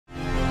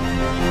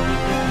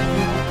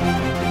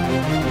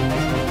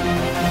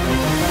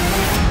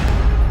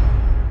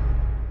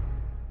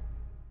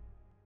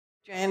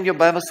in your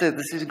Bible says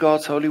this is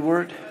God's holy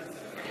word,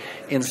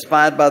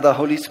 inspired by the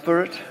Holy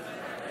Spirit.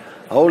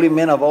 Holy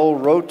men of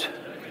old wrote.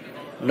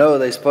 No,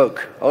 they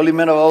spoke. Holy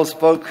men of old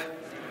spoke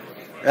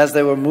as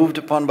they were moved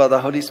upon by the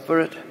Holy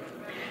Spirit.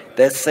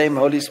 That same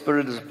Holy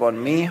Spirit is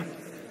upon me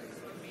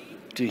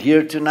to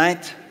hear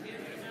tonight,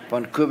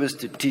 upon Kobus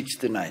to teach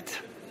tonight.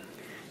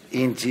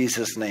 In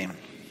Jesus' name.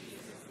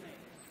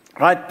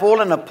 Right, Paul,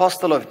 an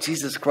apostle of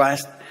Jesus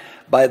Christ,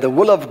 by the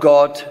will of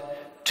God,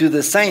 to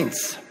the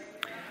saints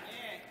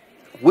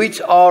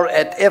which are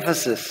at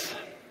Ephesus,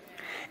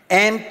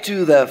 and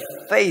to the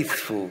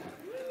faithful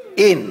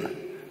in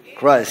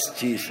Christ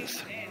Jesus.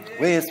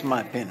 Where's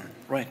my pen?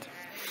 Right.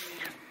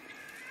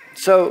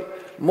 So,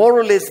 more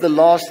or less the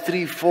last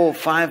 3, 4,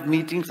 5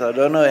 meetings, I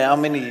don't know how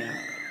many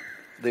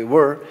there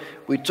were,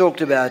 we talked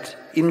about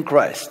in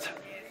Christ.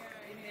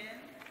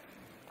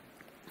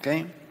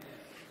 Okay?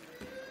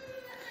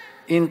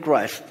 In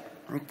Christ.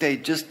 Okay,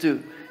 just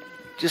to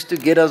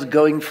get us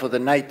going for the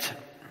night.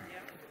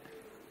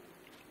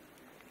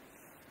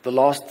 The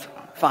last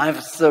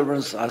 5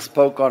 sermons I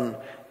spoke on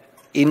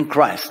in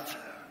Christ.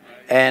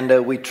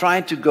 And we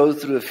tried to go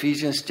through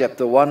Ephesians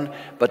chapter 1,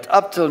 but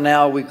up till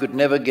now we could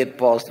never get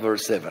past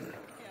verse 7.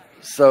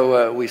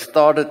 So we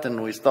started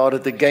and we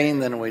started again,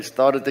 then we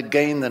started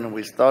again, then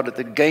we started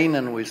again,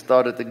 and we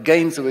started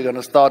again. So we're going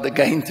to start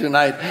again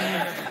tonight.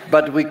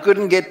 But we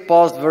couldn't get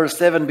past verse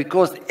 7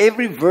 because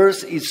every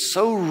verse is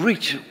so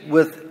rich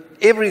with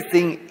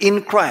everything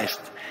in Christ,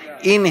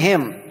 in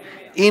Him,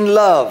 in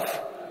love,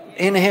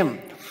 in Him.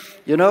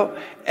 You know,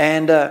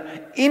 and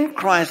in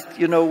Christ,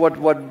 you know,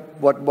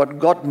 what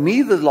got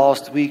me the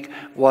last week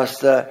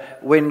was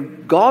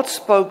when God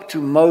spoke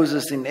to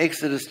Moses in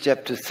Exodus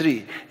chapter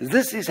 3.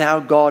 This is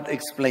how God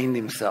explained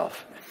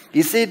Himself.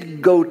 He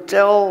said, go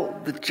tell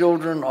the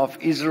children of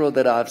Israel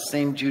that I have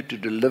sent you to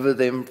deliver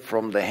them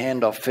from the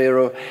hand of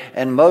Pharaoh.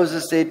 And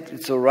Moses said,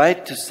 it's all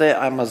right to say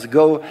I must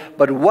go,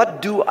 but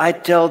what do I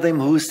tell them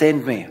who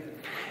sent me?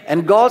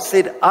 And God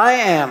said, I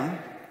am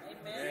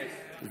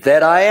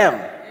that I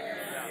am.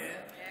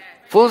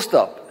 Full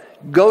stop.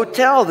 Go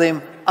tell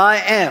them, I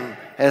am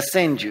has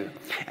sent you.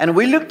 And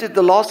we looked at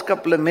the last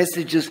couple of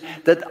messages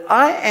that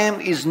I am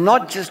is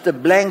not just a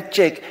blank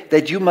check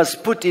that you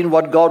must put in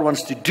what God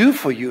wants to do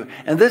for you.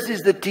 And this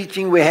is the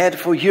teaching we had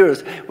for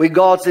years, where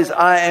God says,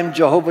 I am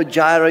Jehovah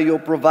Jireh, your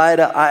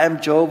provider. I am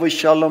Jehovah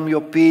Shalom,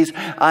 your peace.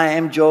 I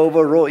am Jehovah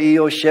Ro'i,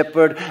 your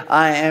shepherd.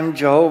 I am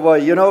Jehovah,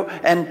 you know.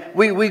 And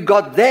we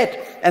got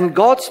that. And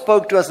God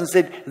spoke to us and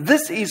said,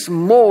 this is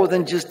more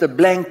than just a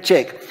blank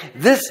check.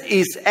 This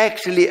is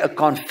actually a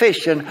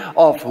confession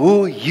of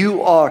who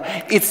you are.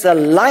 It's a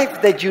life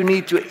that you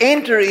need to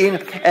enter in,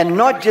 and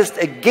not just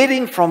a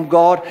getting from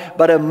God,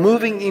 but a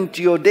moving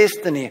into your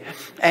destiny.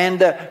 And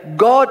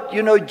God,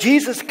 you know,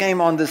 Jesus came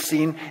on the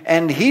scene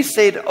and He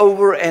said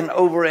over and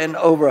over and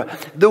over,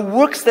 the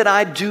works that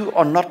I do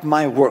are not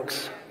my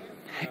works.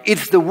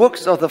 It's the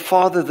works of the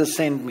Father that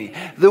sent me.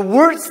 The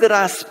words that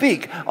I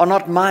speak are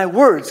not my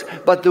words,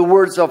 but the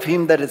words of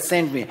Him that has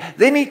sent me.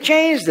 Then He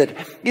changed it.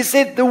 He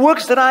said, the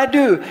works that I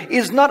do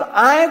is not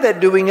I that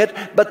doing it,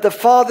 but the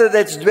Father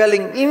that's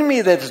dwelling in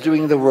me that's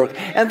doing the work.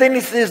 And then He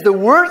says, the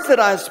words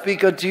that I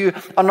speak unto you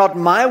are not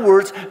my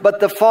words, but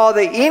the Father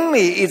in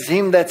me is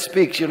Him that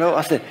speaks. You know,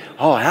 I said,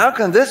 oh, how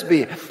can this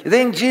be?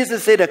 Then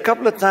Jesus said a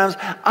couple of times,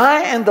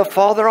 I and the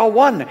Father are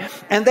one.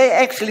 And they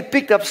actually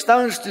picked up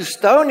stones to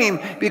stone Him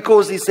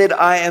because He said,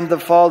 I and the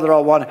Father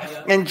are one.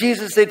 And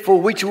Jesus said, for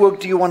which work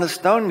do you want to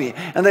stone me?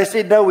 And they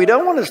said, no, we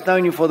don't want to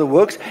stone you for the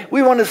works.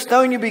 We want to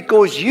stone you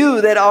because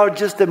you that are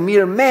just a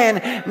mere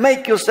man,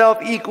 make yourself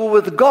equal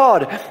with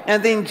God.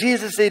 And then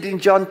Jesus said in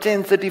John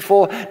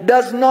 10:34,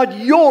 does not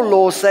your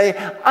law say,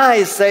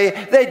 I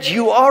say that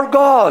you are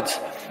gods?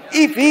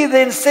 If He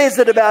then says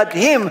it about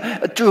Him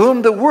to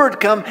whom the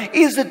word come,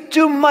 is it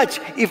too much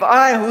if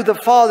I, who the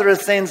Father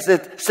has sent,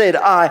 said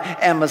I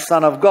am a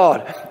son of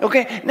God?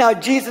 Okay, now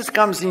Jesus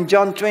comes in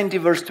John 20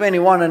 verse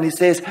 21 and He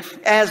says,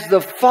 as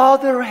the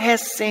Father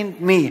has sent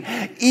me,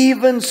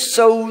 even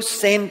so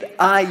send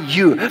I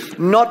you.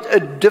 Not a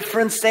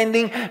different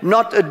sending,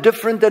 not a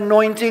different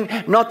anointing,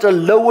 not a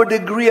lower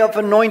degree of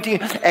anointing.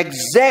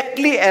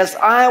 Exactly as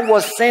I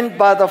was sent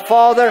by the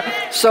Father,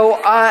 so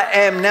I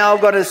am now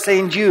going to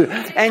send you.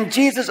 And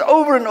Jesus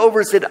over and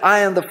over said, I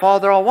and the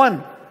Father are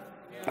one.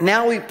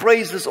 Now He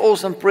prays this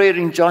awesome prayer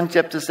in John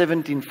chapter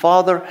 17.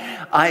 Father,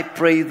 I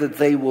pray that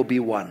they will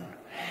be one.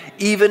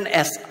 Even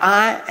as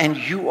I and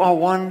you are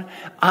one,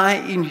 I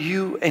in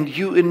you and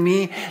you in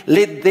me,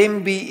 let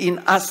them be in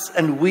us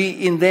and we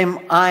in them,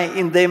 I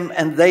in them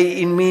and they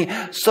in me,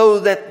 so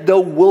that the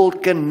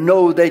world can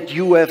know that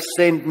you have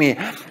sent me.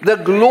 The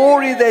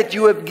glory that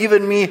you have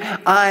given me,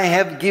 I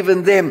have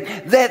given them,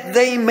 that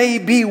they may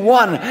be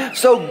one.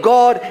 So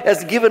God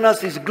has given us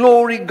His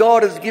glory.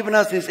 God has given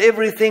us His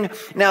everything.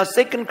 Now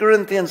 2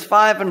 Corinthians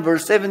 5 and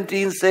verse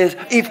 17 says,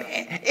 if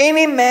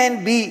any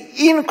man be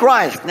in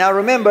Christ. Now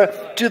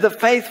remember, to the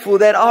faithful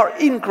that are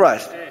in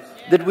Christ.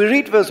 Did we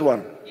read verse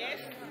 1?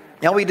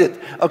 Yeah, we did.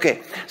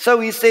 Okay. So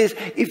he says,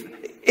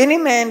 if any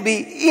man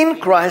be in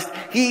Christ,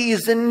 he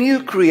is a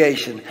new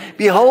creation.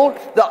 Behold,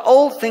 the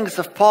old things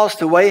have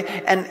passed away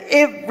and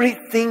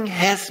everything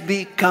has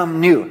become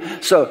new.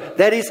 So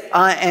that is,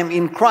 I am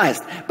in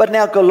Christ. But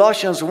now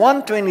Colossians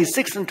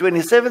 1:26 and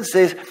 27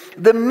 says,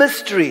 the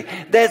mystery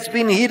that's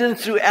been hidden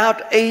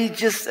throughout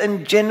ages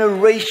and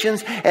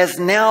generations has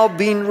now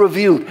been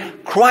revealed.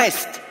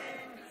 Christ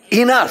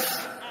in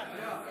us.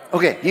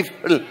 Okay,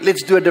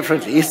 let's do it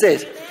differently. He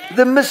says,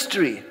 the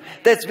mystery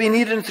that's been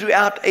hidden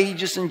throughout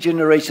ages and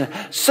generations,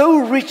 so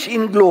rich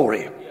in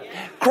glory.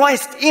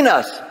 Christ in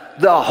us,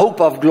 the hope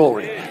of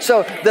glory.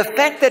 So the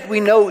fact that we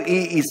know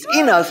He is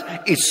in us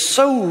is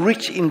so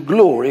rich in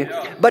glory,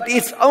 but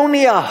it's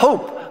only a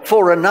hope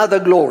for another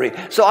glory.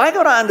 So I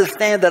got to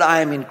understand that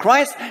I am in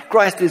Christ.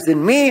 Christ is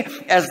in me.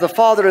 As the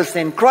Father has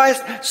sent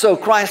Christ, so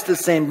Christ has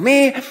sent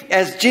me.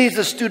 As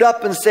Jesus stood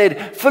up and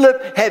said,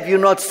 Philip, have you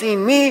not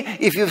seen me?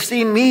 If you've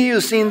seen me,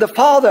 you've seen the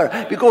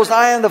Father, because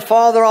I and the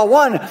Father are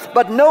one.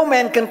 But no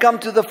man can come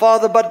to the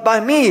Father but by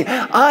me.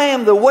 I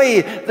am the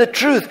way, the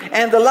truth,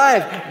 and the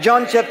life.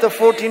 John chapter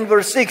 14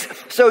 verse 6.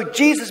 So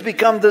Jesus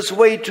became this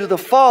way to the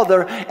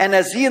Father, and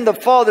as He and the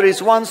Father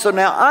is one, so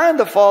now I and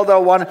the Father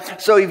are one.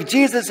 So if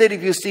Jesus said,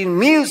 if you seen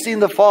me, you've seen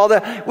the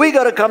Father, we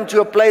got to come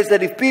to a place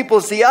that if people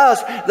see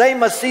us, they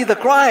must see the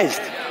Christ.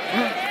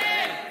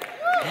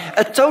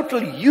 A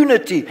total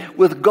unity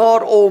with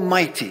God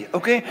Almighty.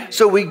 Okay,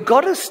 so we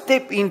got to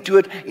step into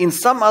it in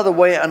some other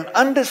way and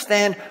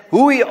understand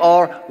who we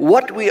are,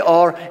 what we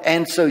are.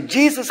 And so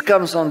Jesus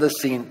comes on the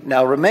scene.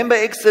 Now remember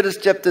Exodus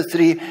chapter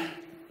 3,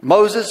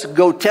 Moses,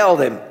 go tell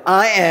them,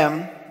 I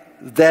am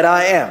that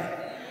I am.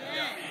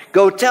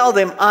 Go tell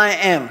them, I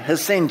am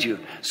has sent you.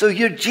 So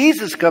here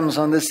Jesus comes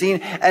on the scene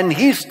and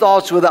He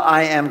starts with the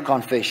I am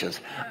confessions.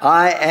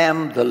 I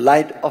am the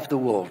light of the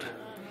world.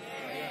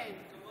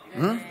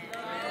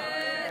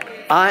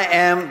 I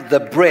am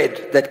the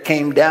bread that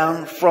came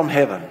down from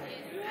heaven.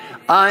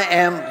 I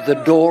am the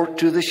door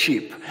to the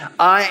sheep.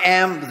 I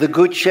am the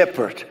good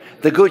shepherd.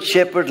 The good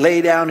shepherd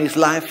laid down his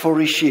life for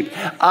his sheep.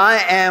 I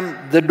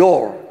am the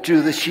door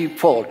to the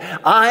sheepfold.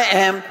 I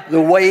am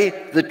the way,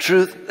 the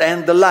truth,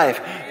 and the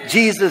life.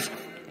 Jesus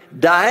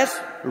dies,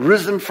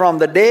 risen from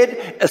the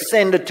dead,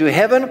 ascended to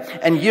heaven,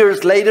 and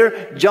years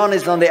later, John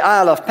is on the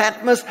Isle of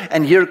Patmos,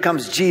 and here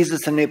comes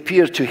Jesus and he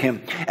appears to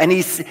him.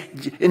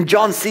 And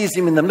John sees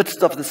him in the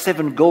midst of the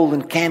 7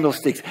 golden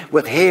candlesticks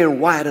with hair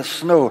white as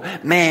snow.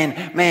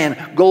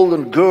 Man,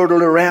 golden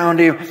girdle around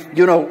him,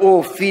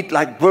 feet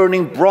like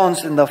burning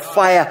bronze in the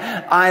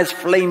fire, eyes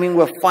flaming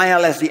with fire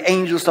as the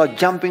angels are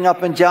jumping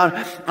up and down.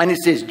 And he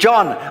says,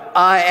 John,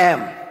 I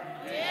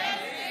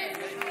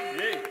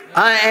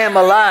am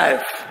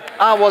alive.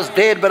 I was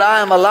dead, but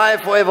I am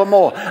alive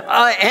forevermore.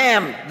 I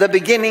am the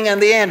beginning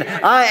and the end.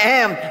 I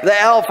am the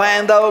Alpha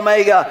and the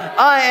Omega.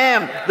 I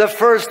am the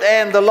first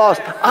and the last.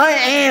 I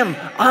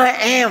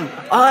am.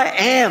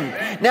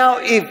 Now,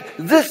 if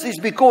this is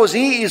because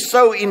He is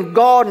so in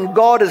God and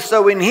God is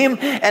so in Him,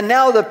 and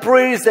now the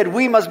prayer is that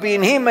we must be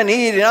in Him and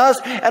He in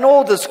us, and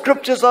all the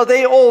scriptures are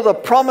there, all the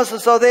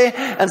promises are there.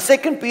 And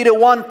 2 Peter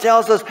 1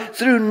 tells us,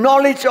 through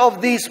knowledge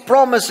of these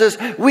promises,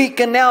 we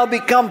can now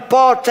become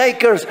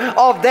partakers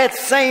of that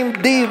same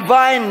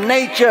divine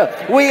nature.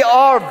 We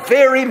are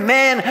very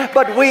man,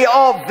 but we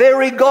are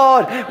very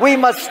God. We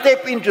must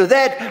step into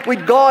that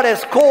which God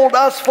has called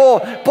us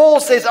for.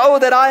 Paul says, oh,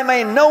 that I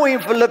may know Him,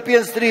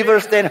 Philippians 3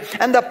 verse 10,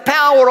 and the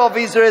power of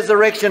His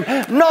resurrection.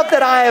 Not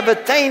that I have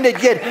attained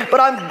it yet, but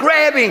I'm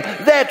grabbing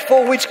that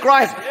for which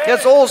Christ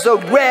has also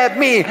grabbed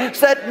me.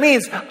 So that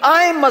means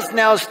I must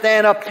now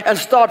stand up and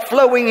start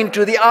flowing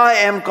into the I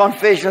am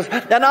confessions.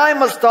 And I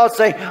must start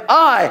saying,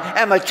 I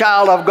am a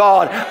child of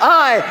God.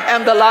 I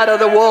am the light of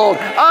the world.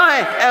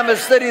 I am a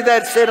city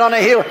that's set on a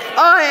hill.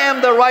 I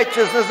am the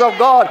righteousness of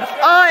God.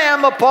 I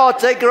am a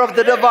partaker of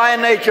the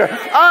divine nature.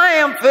 I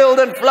am filled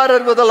and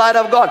flooded with the light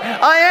of God.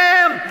 I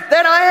am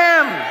that I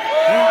am.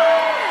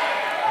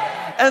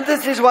 And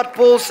this is what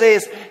Paul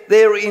says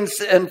there in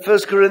 1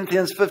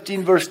 Corinthians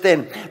 15 verse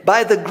 10.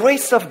 By the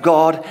grace of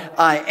God,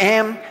 I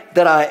am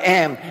that I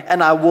am,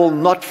 and I will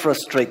not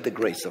frustrate the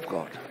grace of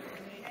God.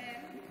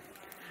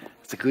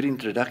 It's a good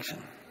introduction.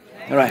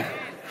 All right.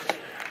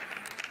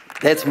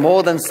 That's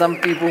more than some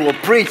people will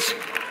preach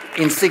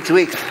in 6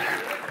 weeks.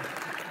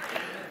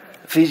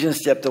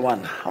 Ephesians chapter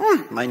 1.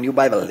 My new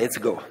Bible. Let's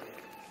go.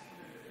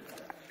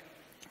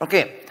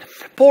 Okay.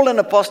 Paul, an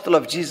apostle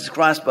of Jesus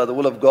Christ by the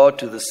will of God,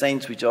 to the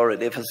saints which are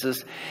at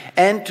Ephesus,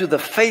 and to the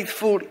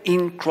faithful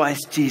in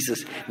Christ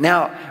Jesus.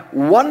 Now,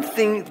 one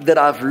thing that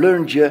I've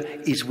learned here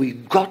is we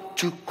got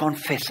to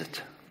confess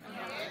it.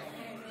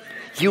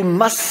 You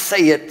must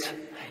say it.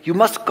 You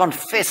must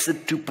confess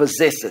it to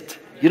possess it.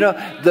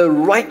 The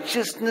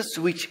righteousness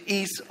which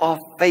is of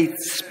faith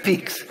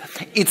speaks.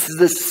 It's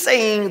the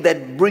saying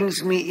that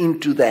brings me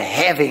into the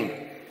having.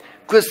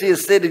 Chrissy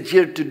has said it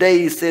here today,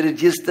 he said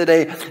it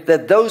yesterday,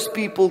 that those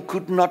people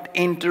could not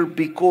enter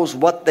because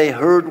what they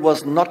heard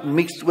was not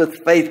mixed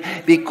with faith,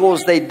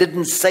 because they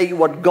didn't say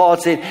what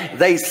God said.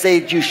 They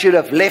said, you should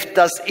have left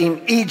us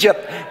in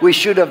Egypt. We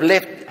should have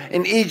left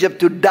in Egypt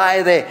to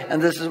die there.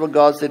 And this is what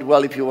God said,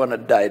 well, if you want to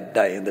die,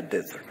 die in the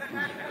desert.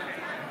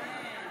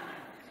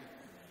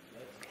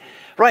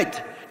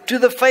 Right. To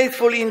the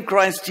faithful in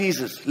Christ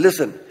Jesus.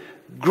 Listen.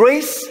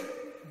 Grace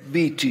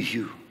be to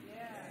you.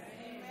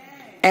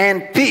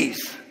 And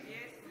peace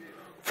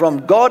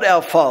from God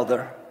our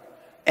Father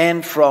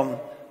and from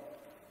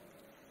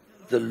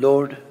the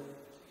Lord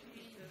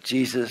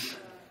Jesus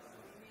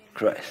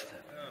Christ.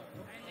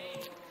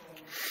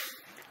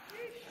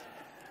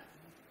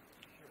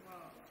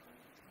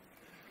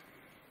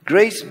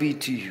 Grace be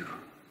to you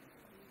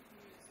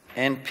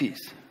and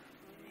peace.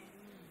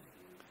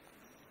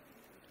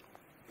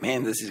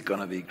 Man, this is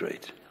going to be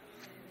great.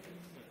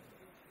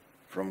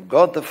 From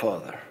God the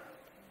Father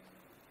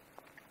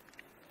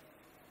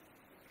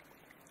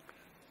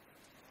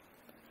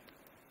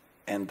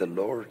and the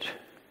Lord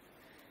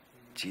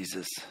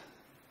Jesus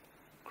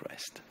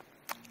Christ.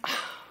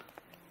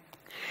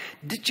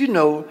 Did you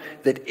know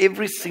that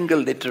every single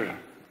letter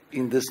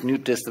in this New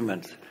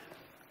Testament,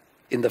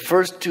 in the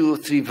first 2 or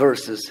 3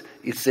 verses,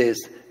 it says,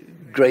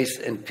 grace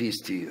and peace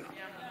to you.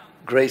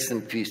 Grace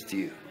and peace to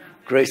you.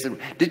 Grace and...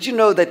 Did you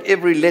know that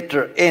every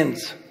letter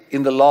ends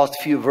in the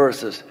last few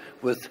verses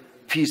with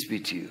peace be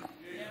to you,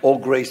 or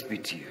grace be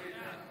to you.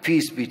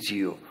 Peace be to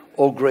you,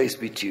 or grace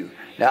be to you.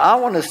 Now I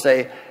want to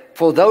say,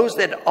 for those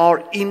that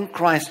are in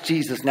Christ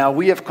Jesus, now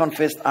we have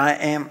confessed, I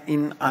am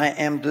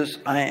this,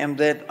 I am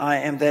that, I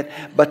am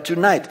that. But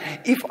tonight,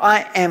 if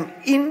I am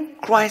in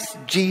Christ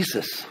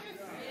Jesus,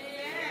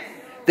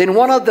 then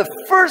one of the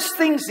first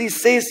things he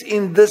says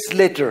in this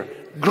letter,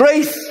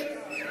 grace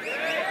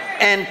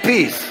and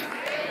peace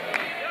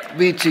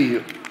be to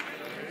you.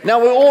 Now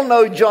we all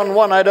know John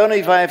 1. I don't know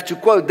if I have to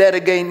quote that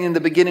again. In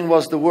the beginning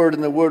was the Word,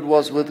 and the Word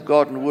was with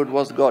God, and the Word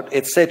was God,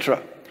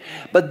 etc.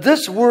 But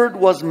this Word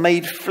was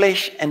made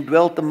flesh and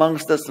dwelt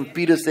amongst us. And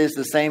Peter says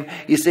the same.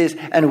 He says,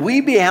 and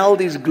we beheld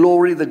His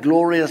glory, the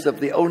glory as of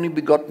the only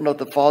begotten of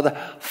the Father,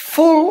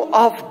 full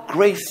of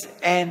grace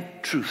and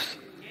truth.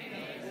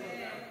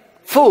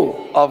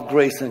 Full of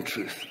grace and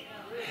truth.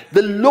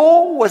 The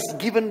law was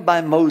given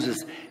by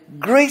Moses.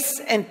 Grace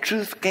and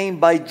truth came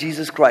by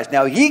Jesus Christ.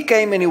 Now He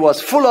came and He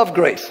was full of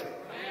grace.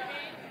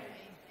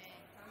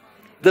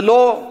 The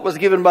law was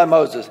given by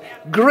Moses.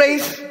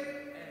 Grace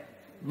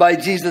by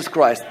Jesus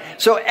Christ.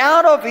 So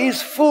out of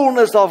His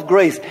fullness of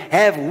grace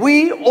have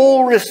we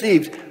all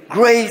received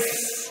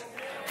grace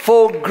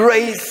for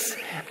grace.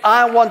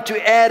 I want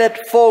to add it,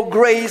 for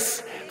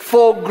grace,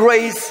 for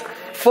grace,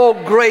 for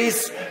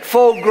grace,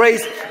 for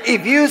grace.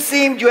 If you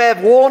seem to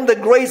have worn the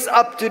grace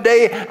up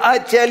today, I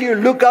tell you,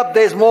 look up,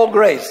 there's more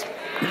grace.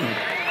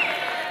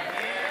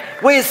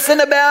 Where sin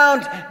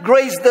abound,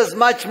 grace does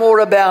much more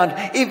abound.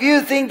 If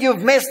you think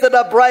you've messed it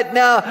up right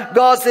now,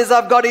 God says,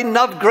 I've got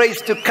enough grace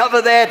to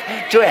cover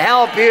that, to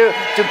help you,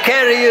 to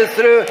carry you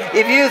through.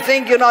 If you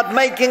think you're not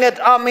making it,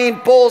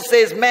 Paul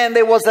says, man,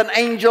 there was an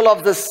angel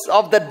of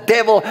the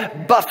devil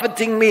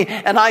buffeting me,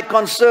 and I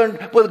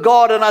concerned with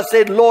God, and I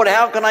said, Lord,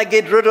 how can I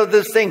get rid of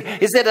this thing?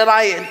 He said, and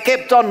I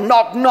kept on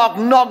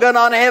knocking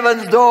on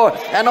heaven's door,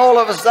 and all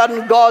of a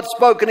sudden God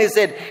spoke, and He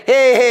said,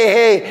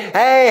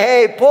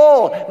 hey,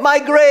 Paul, my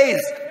grace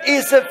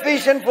is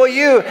sufficient for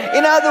you.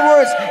 In other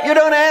words, you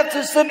don't have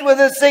to sit with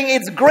this thing.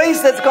 It's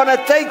grace that's going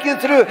to take you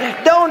through.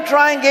 Don't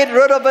try and get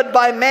rid of it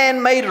by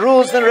man-made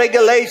rules and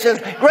regulations.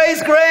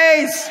 Grace,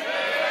 grace.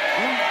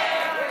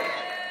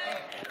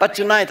 But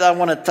tonight I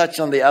want to touch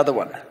on the other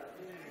one.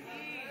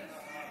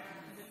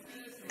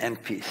 And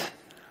peace.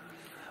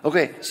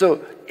 Okay,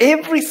 so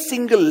every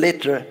single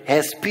letter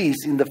has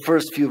peace in the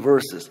first few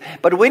verses.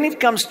 But when it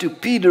comes to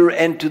Peter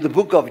and to the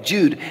book of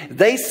Jude,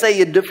 they say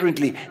it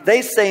differently.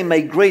 They say,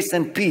 may grace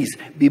and peace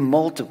be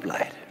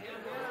multiplied.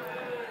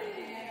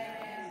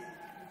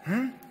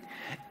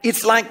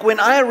 It's like when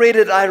I read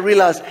it, I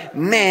realized,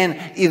 man,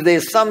 if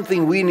there's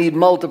something we need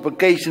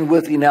multiplication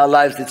with in our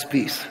lives, it's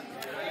peace.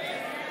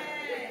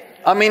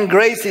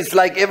 Grace is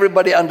like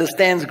everybody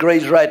understands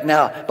grace right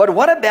now. But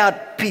what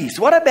about peace?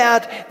 What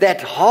about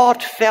that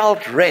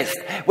heartfelt rest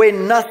where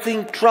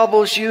nothing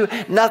troubles you,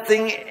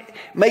 nothing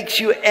makes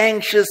you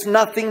anxious,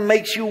 nothing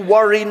makes you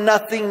worry,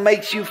 nothing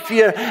makes you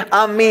fear?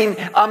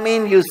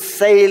 You're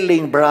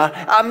sailing, bruh.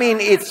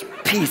 It's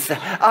peace.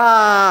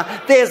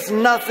 There's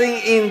nothing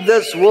in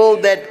this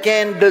world that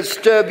can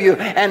disturb you.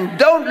 And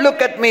don't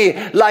look at me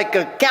like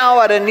a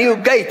cow at a new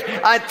gate.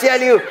 I tell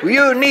you,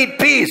 you need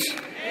peace.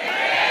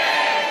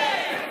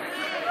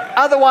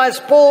 Otherwise,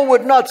 Paul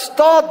would not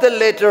start the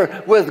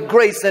letter with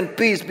grace and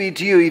peace be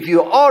to you. If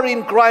you are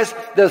in Christ,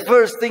 the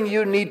first thing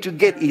you need to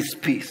get is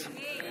peace.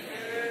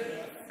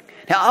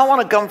 Now, I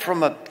want to come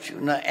from an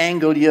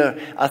angle here.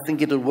 I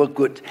think it'll work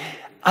good.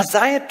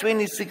 Isaiah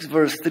 26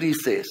 verse 3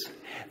 says,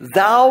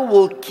 thou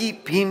wilt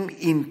keep him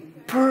in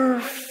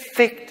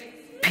perfect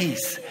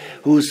peace,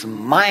 whose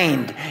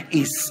mind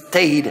is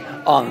stayed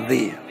on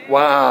thee.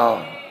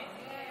 Wow.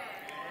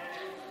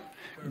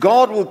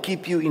 God will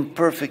keep you in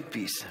perfect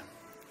peace.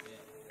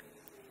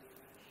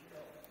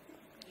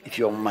 If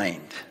your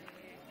mind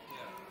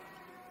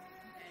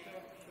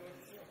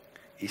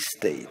is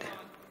stayed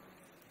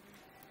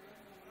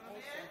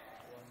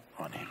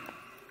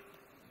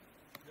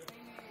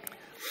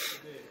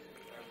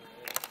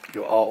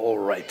You are all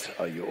right.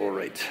 Are you all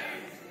right?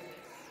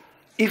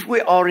 If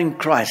we are in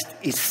Christ,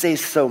 it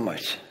says so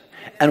much.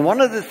 And one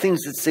of the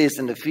things it says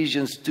in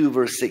Ephesians 2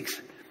 verse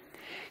 6,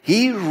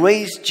 He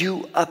raised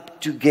you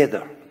up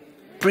together.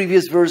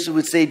 Previous verse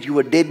would say you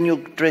were dead in your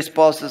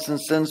trespasses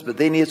and sins, but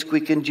then He has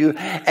quickened you.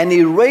 And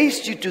He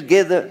raised you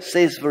together,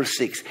 says verse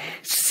 6,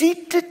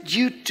 seated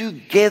you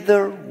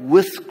together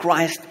with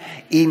Christ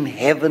in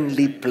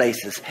heavenly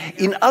places.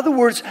 In other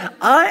words,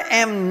 I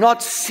am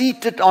not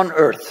seated on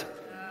earth.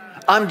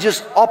 I'm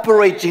just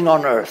operating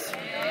on earth.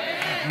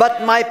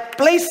 But my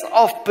place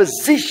of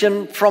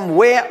position from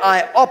where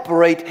I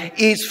operate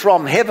is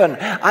from heaven.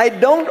 I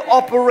don't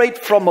operate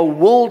from a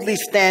worldly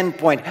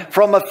standpoint,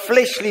 from a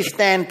fleshly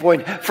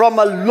standpoint, from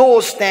a law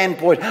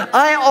standpoint.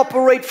 I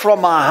operate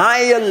from a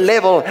higher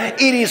level.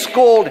 It is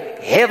called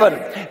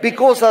heaven.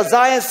 Because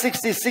Isaiah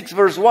 66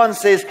 verse 1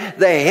 says,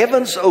 the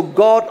heavens, O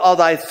God, are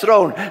thy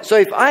throne. So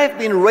if I have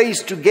been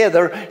raised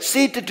together,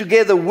 seated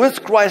together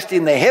with Christ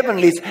in the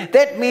heavenlies,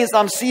 that means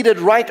I'm seated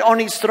right on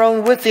His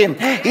throne with Him.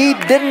 He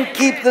didn't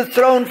keep the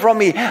throne from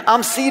me.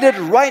 I'm seated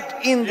right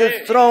in the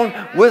throne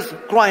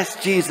with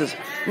Christ Jesus.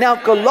 Now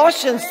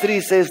Colossians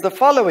 3 says the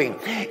following,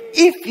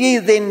 if ye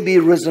then be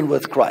risen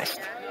with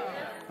Christ.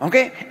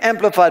 Okay,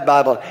 Amplified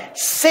Bible.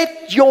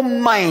 Set your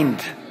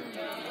mind.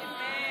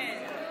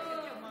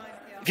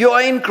 If you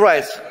are in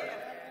Christ,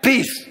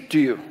 peace to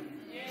you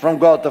from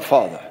God the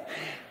Father.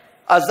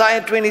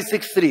 Isaiah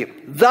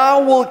 26:3.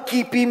 Thou wilt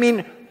keep him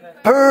in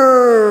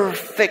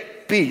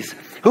perfect peace,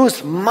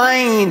 whose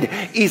mind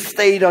is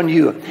stayed on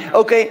you.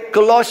 Okay,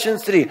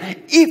 Colossians 3.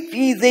 If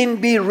ye then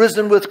be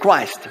risen with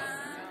Christ,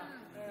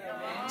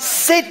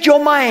 set your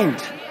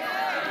mind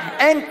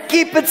and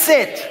keep it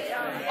set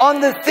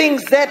on the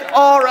things that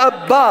are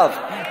above,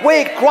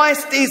 where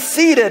Christ is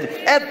seated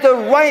at the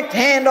right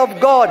hand of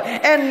God,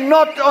 and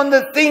not on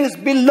the things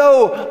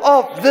below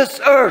of this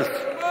earth.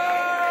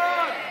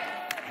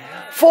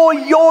 For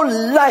your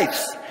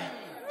lives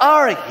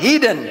are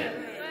hidden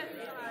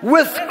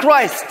with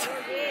Christ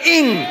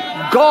in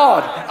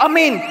God. I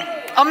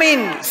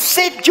mean,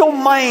 set your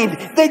mind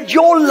that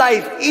your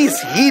life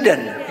is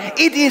hidden.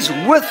 It is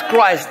with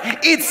Christ.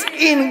 It's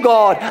in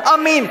God. I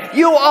mean,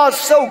 you are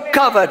so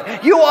covered.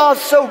 You are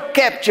so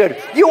captured.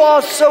 You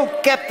are so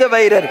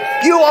captivated.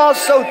 You are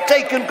so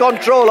taken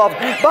control of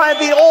by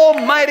the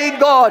Almighty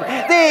God.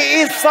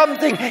 There is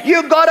something.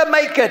 You got to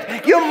make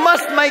it. You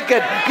must make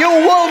it. You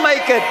will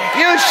make it.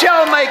 You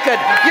shall make it.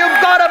 You've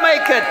got to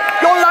make it.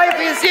 Your life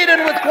is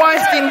hidden with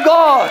Christ in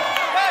God.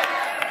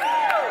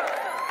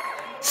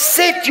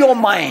 Set your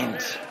mind.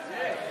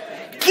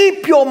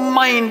 Keep your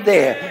mind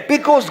there.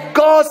 Because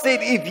God said,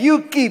 if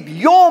you keep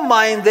your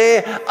mind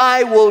there,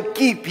 I will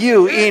keep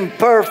you in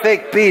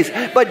perfect peace.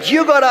 But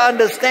you got to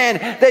understand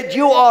that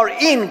you are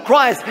in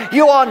Christ.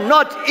 You are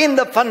not in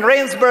the Van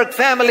Rensburg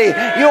family.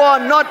 You are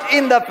not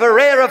in the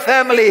Ferreira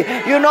family.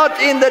 You're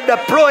not in the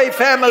Deproy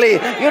family.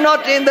 You're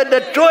not in the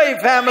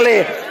Detroit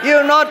family.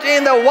 You're not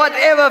in the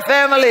whatever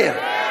family.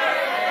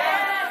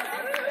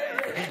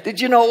 Did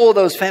you know all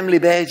those family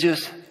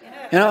badges?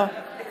 You know,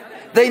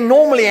 they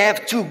normally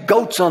have 2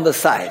 goats on the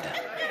side.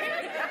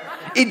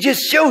 It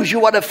just shows you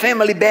what a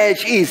family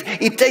badge is.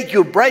 It takes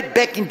you right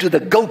back into the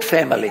goat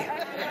family.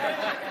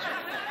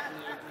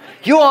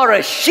 You are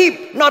a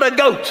sheep, not a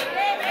goat.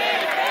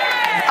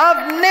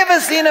 I've never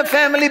seen a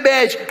family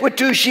badge with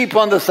 2 sheep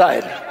on the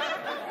side.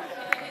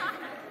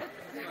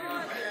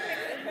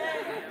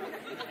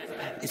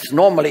 It's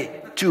normally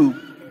 2.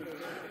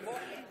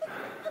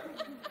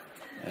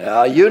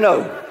 You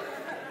know.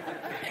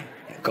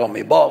 Call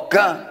me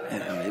Boca.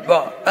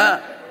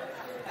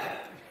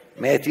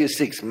 Matthew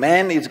 6.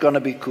 Man, it's going to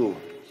be cool.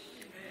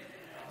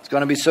 It's going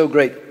to be so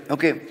great.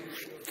 Okay.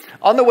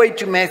 On the way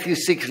to Matthew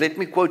 6, let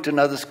me quote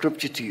another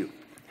scripture to you.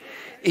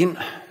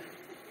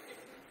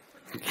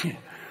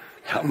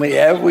 How many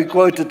have we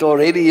quoted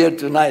already here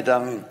tonight?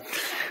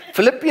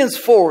 Philippians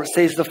 4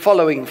 says the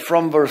following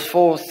from verse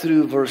 4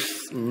 through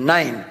verse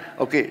 9.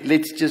 Okay,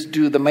 let's just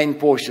do the main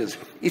portions.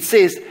 It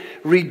says,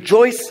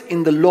 rejoice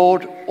in the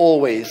Lord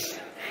always.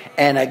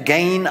 And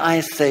again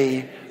I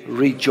say,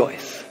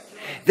 rejoice.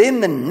 Then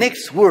the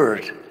next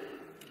word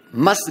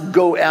must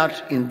go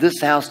out in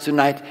this house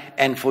tonight.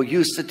 And for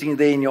you sitting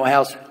there in your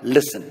house,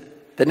 listen.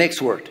 The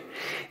next word.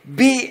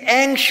 Be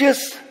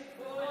anxious.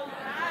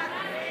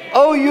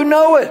 Oh, you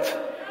know it.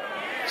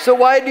 So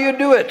why do you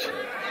do it?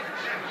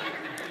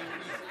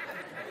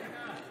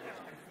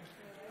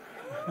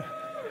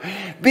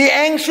 Be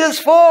anxious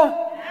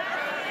for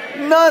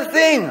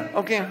nothing.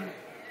 Okay.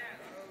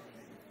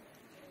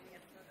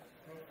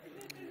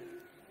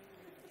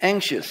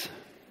 Anxious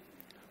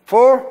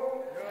for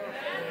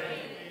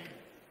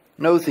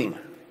nothing.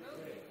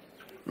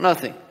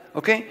 Nothing.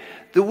 Okay?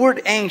 The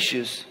word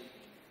anxious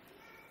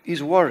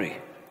is worry.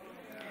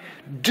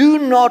 Do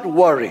not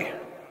worry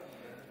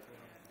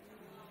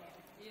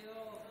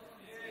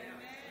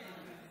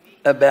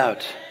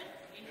about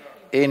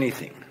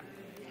anything.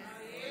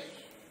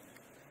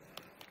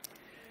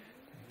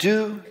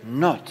 Do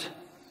not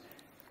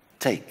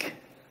take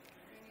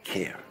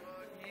care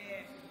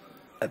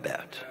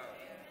about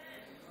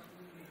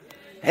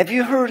Have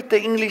you heard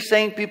the English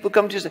saying, people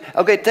come to you and say,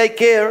 okay, take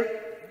care.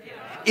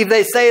 If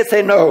they say it,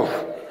 say no.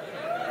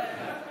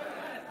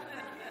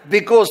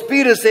 Because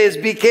Peter says,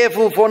 be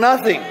careful for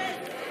nothing.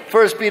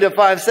 1 Peter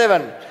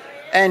 5:7.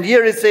 And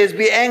here it says,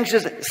 be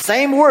anxious.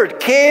 Same word,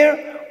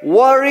 care,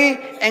 worry,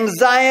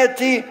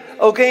 anxiety.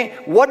 Okay,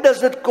 what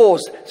does it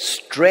cause?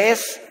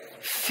 Stress,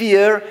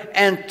 fear,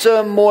 and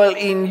turmoil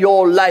in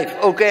your life.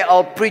 Okay,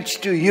 I'll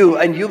preach to you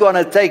and you're going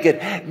to take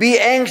it. Be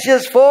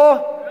anxious for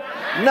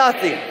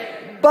nothing.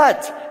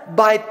 But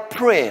by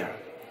prayer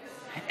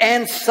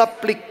and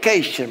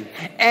supplication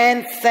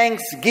and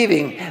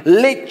thanksgiving,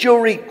 let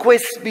your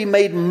requests be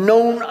made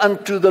known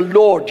unto the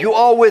Lord. You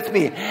are with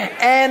me.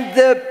 And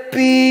the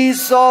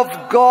peace of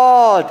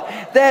God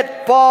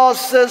that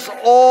passes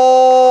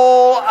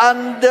all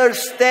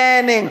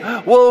understanding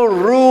will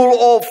rule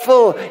or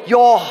fill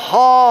your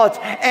heart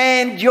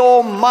and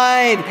your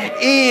mind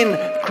in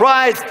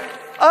Christ.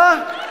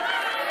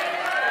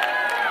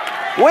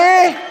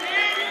 Where?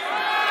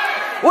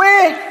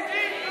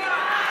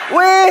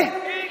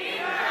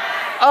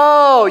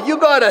 Oh, you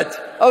got it.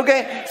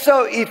 Okay,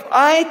 so if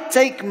I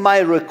take my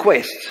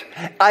request,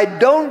 I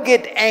don't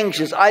get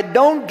anxious, I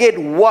don't get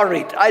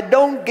worried, I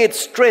don't get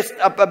stressed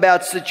up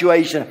about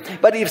situation.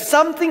 But if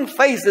something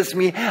faces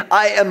me,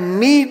 I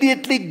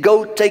immediately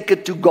go take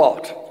it to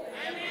God.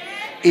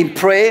 In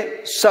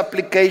prayer,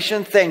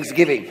 supplication,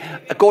 thanksgiving.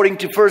 According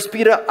to 1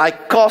 Peter, I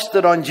cast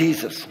it on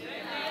Jesus.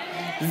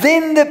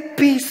 Then the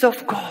peace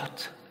of God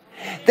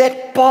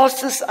that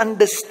passes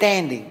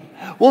understanding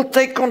will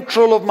take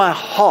control of my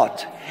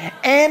heart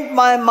and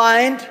my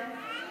mind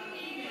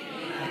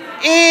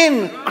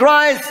in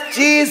Christ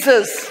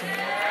Jesus.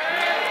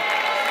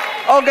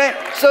 Okay,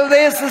 so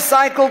there's the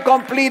cycle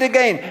complete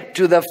again.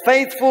 To the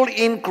faithful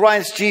in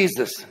Christ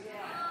Jesus,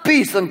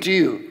 peace unto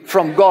you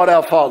from God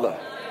our Father.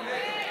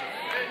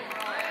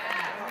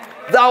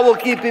 Thou will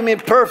keep him in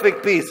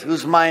perfect peace,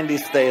 whose mind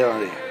is stayed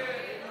on thee.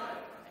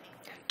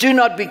 Do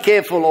not be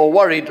careful or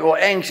worried or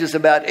anxious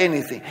about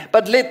anything,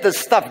 but let the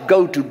stuff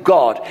go to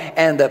God,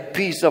 and the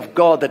peace of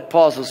God that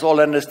passes all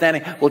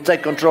understanding will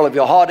take control of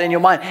your heart and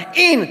your mind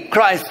in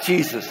Christ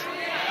Jesus.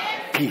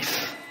 Peace.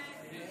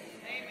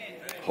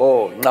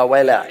 Oh,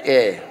 Nawela,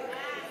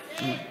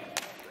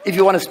 If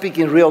you want to speak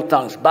in real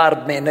tongues,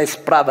 Barmenes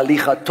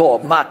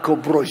Pravalichato, Mako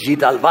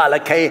Brojidal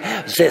Valake,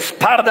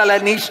 Zespardala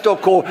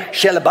Nistoko,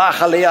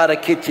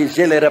 Shelbachaleara Kitty,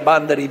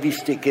 Zelerabandari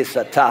Vistike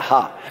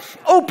Sataha.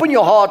 Open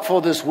your heart for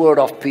this word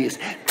of peace.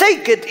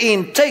 Take it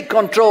in, take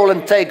control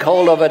and take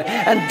hold of it.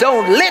 And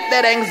don't let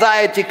that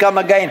anxiety come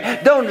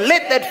again. Don't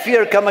let that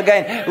fear come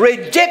again.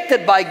 Reject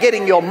it by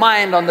getting your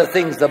mind on the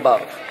things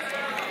above.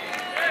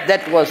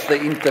 That was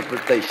the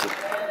interpretation.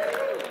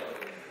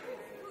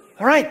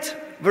 All right.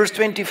 Verse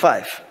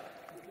 25.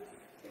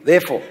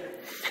 Therefore,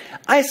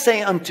 I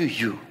say unto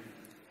you.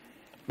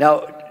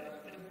 Now,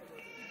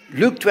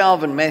 Luke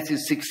 12 and Matthew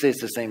 6 says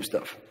the same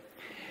stuff.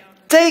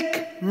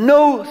 Take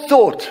no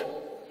thought.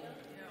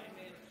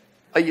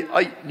 Are you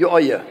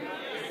here?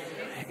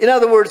 In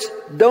other words,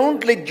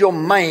 don't let your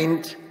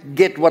mind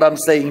get what I'm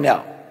saying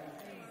now.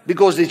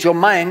 Because it's your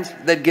mind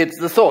that gets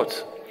the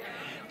thoughts.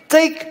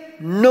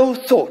 Take no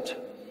thought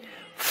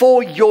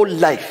for your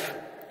life.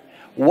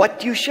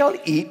 What you shall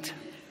eat,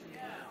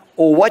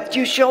 or what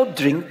you shall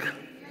drink,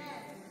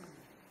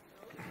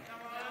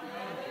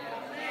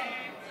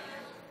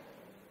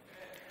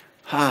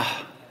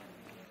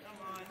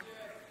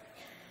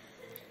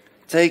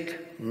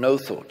 take no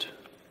thought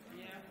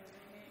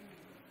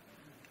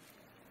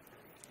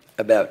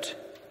about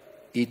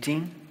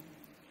eating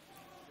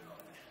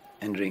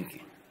and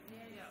drinking.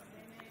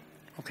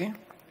 Okay?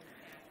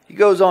 He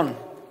goes on.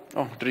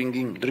 Oh,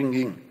 drinking.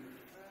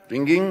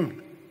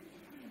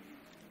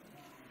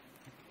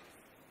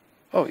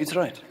 Oh, it's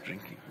right.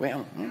 Drinking.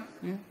 Well,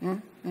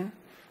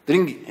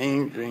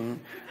 drinking.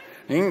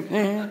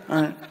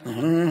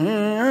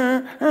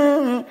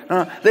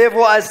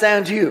 Therefore I say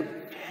unto you,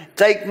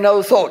 take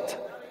no thought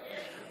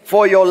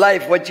for your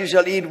life, what you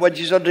shall eat, what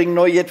you shall drink,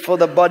 nor yet for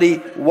the body,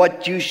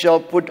 what you shall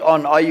put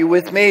on. Are you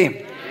with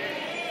me?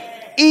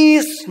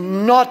 Is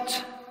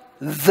not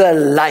the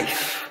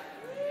life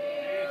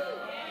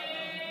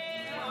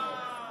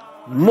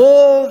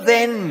more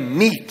than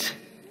meat?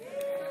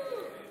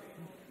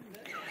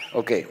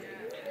 Okay.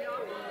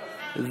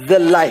 The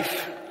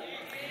life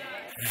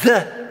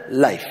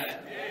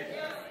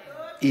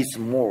is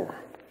more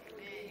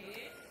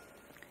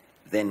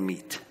than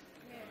meat.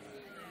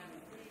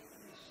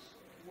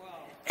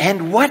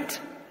 And what?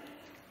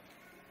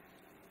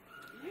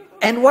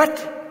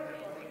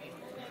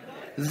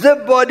 The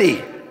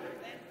body.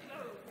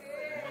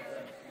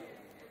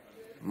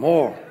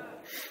 More.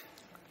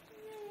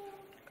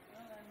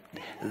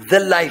 The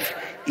life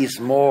is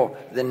more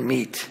than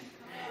meat.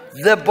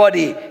 The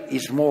body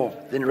is more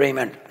than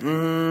raiment.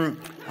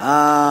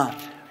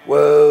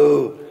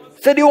 Whoa.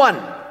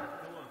 31.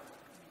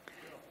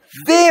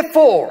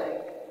 Therefore,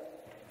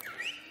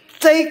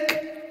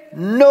 take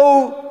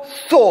no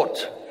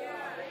thought,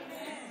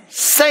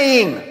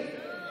 saying.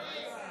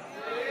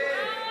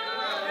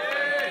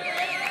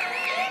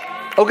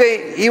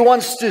 Okay, he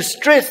wants to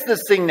stress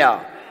this thing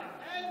now.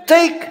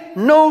 Take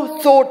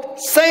no thought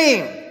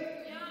saying,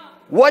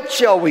 what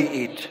shall we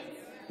eat?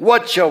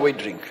 What shall we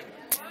drink?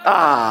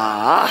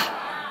 Oh.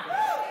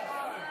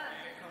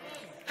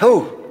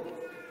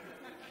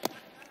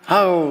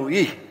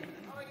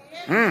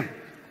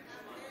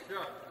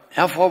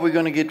 How far are we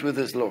going to get with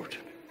this, Lord?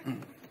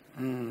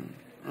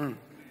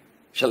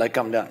 Shall I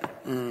come down?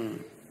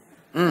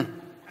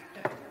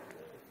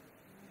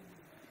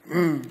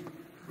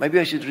 Maybe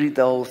I should read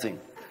the whole thing.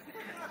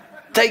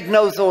 Take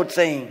no thought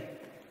saying,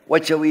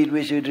 what shall we eat,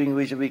 where shall we drink,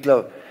 where shall we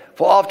clothe?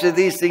 For after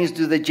these things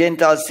do the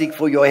Gentiles seek,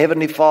 for your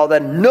heavenly Father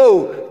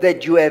know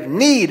that you have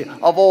need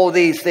of all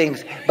these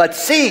things. But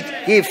seek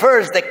ye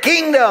first the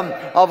kingdom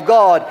of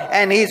God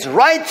and his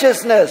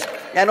righteousness,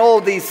 and all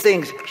these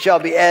things shall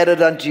be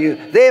added unto you.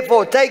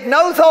 Therefore take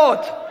no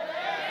thought.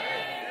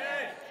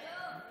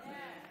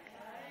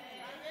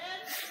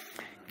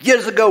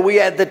 Years ago we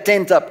had the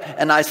tent up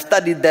and I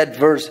studied that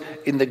verse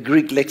in the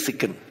Greek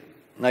lexicon.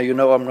 Now you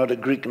know I'm not a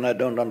Greek and I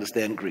don't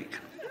understand Greek.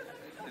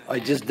 I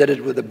just did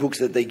it with the books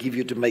that they give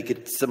you to make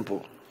it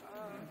simple.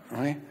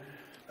 Right?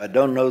 I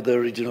don't know the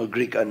original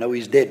Greek. I know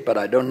he's dead, but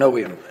I don't know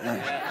him.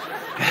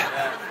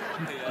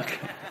 Okay.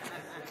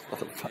 For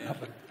the fun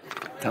of it.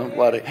 Don't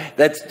worry.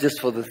 That's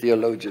just for the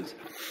theologians.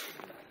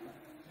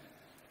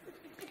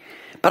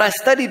 But I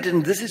studied,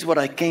 and this is what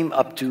I came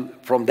up to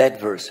from that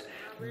verse.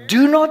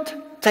 Do not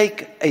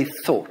take a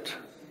thought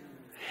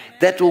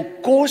that will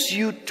cause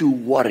you to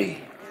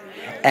worry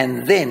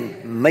and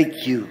then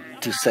make you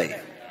to say.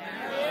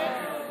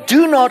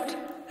 Do not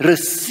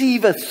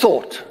receive a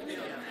thought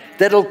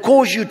that will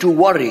cause you to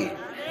worry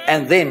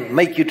and then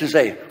make you to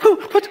say,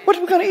 what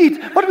are we going to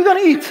eat? What are we going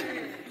to eat?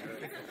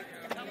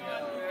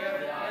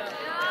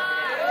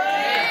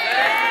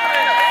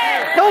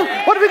 No,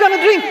 what are we going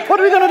to drink? What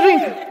are we going to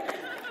drink?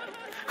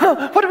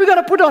 What are we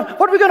going to put on?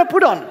 What are we going to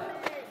put on?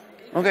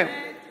 Okay.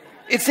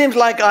 It seems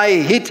like I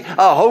hit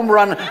a home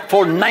run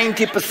for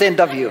 90%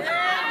 of you.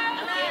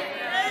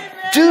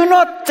 Do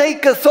not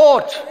take a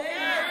thought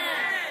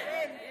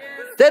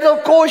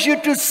that'll cause you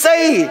to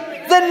say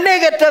the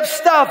negative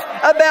stuff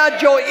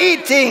about your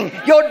eating,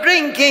 your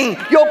drinking,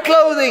 your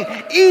clothing.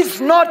 Is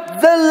not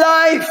the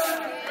life.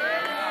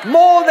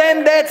 More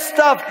than that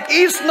stuff.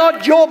 Is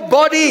not your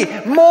body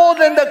more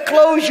than the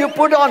clothes you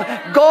put on.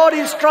 God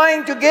is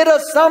trying to get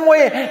us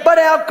somewhere, but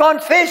our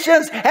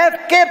confessions have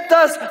kept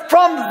us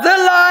from the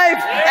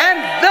life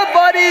and the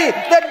body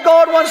that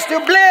God wants to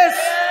bless.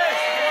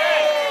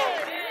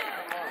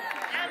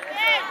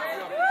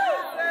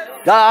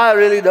 I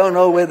really don't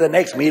know where the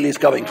next meal is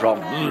coming from.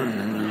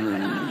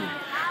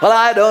 Well,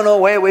 I don't know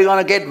where we're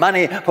going to get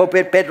money for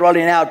petrol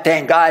in our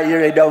tank. I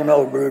really don't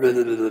know.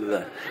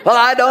 Well,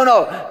 I don't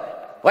know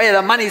where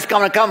the money's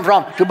going to come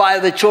from to buy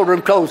the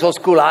children clothes for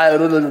school.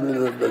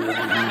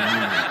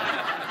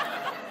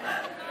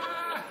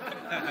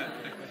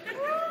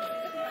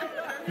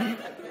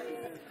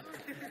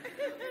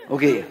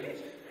 Okay.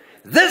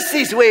 This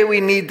is where we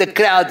need the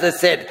crowd that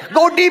said,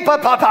 go deeper,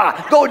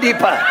 Papa, go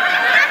deeper.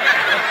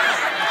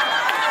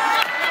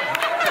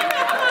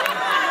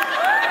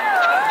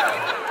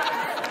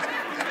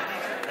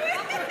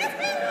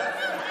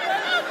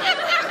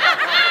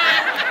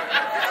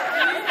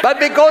 But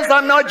because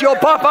I'm not your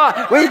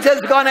papa, we're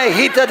just going to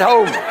hit it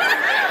home.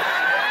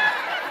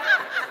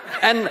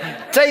 And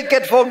take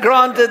it for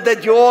granted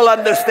that you all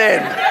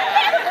understand.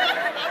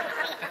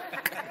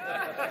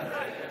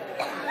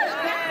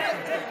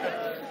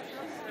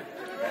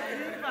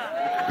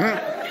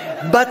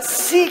 But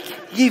seek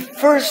ye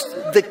first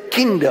the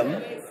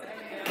kingdom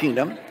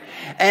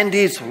and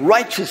his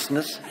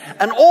righteousness,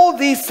 and all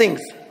these things,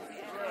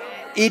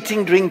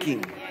 eating,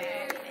 drinking,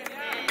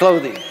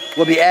 clothing,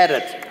 will be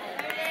added.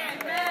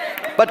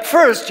 But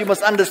first you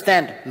must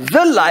understand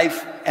the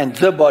life and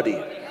the body.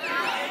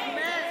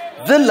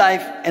 The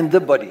life and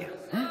the body.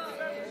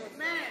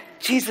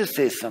 Jesus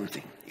says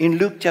something in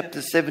Luke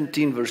chapter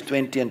 17 verse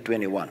 20 and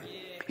 21.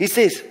 He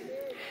says,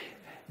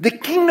 the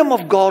kingdom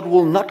of God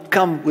will not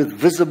come with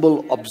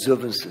visible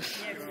observances,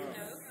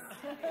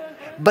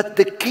 but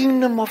the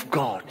kingdom of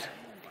God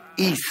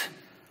is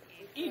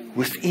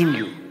within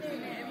you.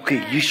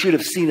 Okay, you should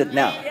have seen it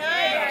now.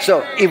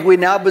 So, if we're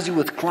now busy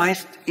with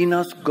Christ in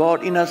us,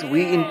 God in us,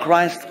 we in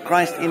Christ,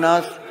 Christ in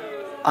us,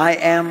 I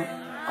am,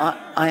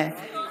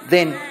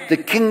 then the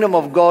kingdom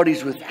of God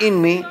is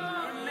within me.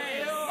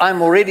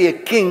 I'm already a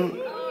king,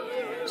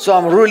 so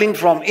I'm ruling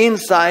from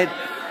inside.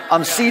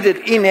 I'm seated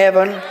in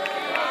heaven.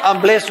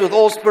 I'm blessed with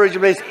all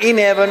spiritual blessings in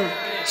heaven.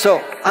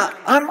 So,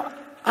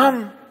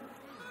 I'm,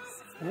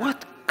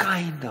 what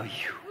kind are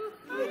you?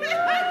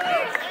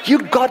 You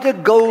gotta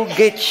go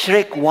get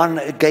Shrek 1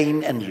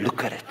 again and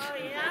look at it.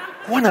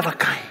 One of a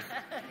kind.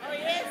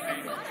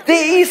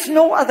 There is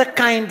no other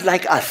kind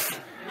like us.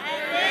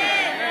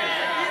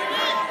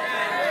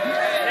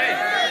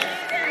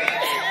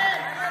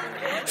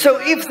 So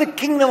if the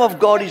kingdom of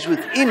God is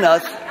within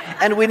us,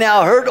 and we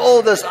now heard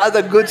all this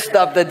other good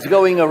stuff that's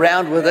going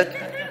around with it,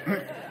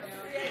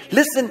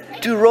 listen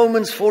to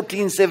Romans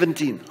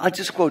 14:17. I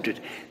just quoted.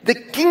 The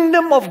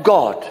kingdom of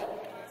God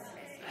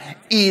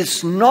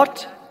is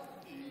not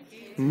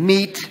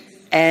meat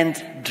and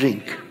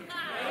drink.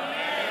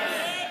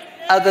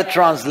 Other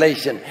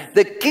translation.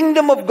 The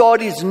kingdom of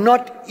God is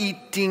not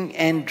eating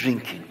and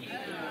drinking.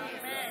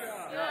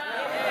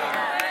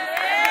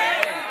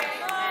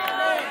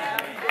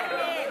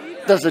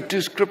 Does the two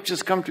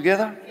scriptures come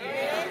together?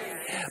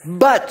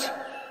 But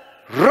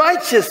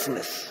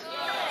righteousness,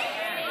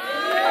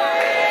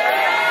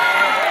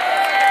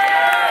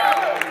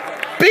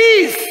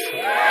 peace,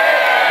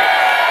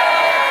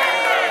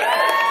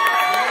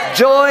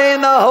 joy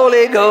in the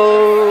Holy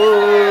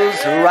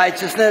Ghost.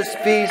 Righteousness,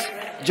 peace,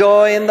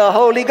 joy in the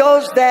Holy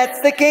Ghost. That's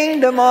the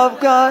kingdom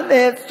of God.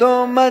 There's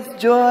so much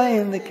joy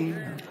in the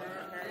kingdom.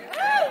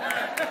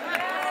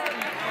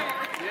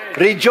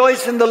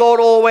 Rejoice in the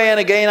Lord always, and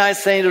again I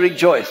say to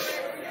rejoice.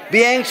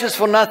 Be anxious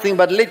for nothing,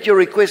 but let your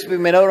requests be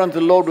made known unto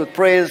the Lord with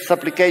prayers,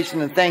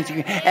 supplication, and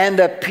thanksgiving. And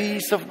the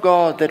peace of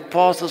God that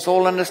passes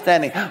all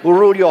understanding will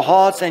rule your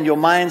hearts and your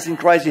minds in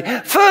Christ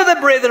Jesus. Further,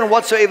 brethren,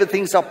 whatsoever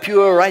things are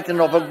pure, right, and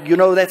of, you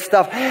know that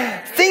stuff.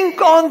 Think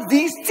on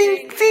these.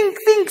 Think.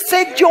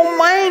 Set your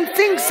mind.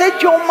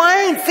 Set your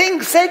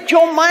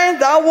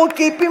mind. Thou wilt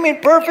keep him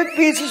in perfect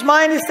peace. His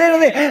mind is set on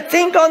thee.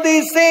 Think on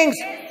these things.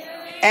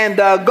 And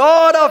the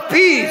God of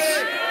peace,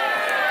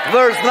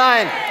 verse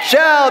 9,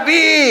 shall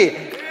be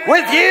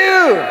with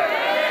you.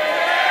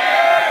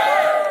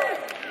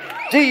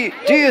 Do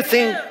you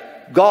think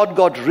God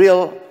got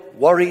real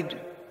worried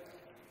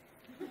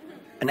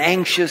and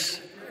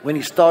anxious when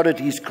he started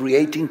his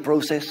creating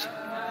process?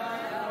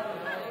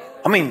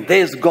 I mean,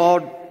 there's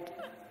God.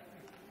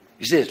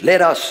 He says,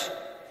 let us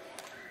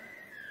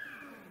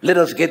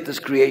get this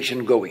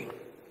creation going.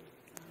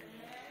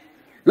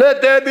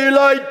 Let there be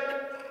light.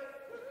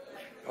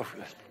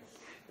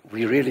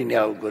 We really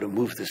now got to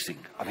move this thing.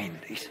 I mean,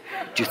 do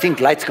you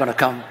think light's going to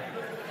come?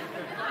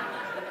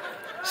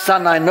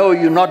 Son, I know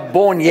you're not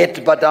born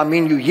yet, but I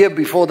mean, you're here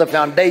before the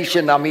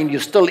foundation. I mean, you're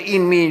still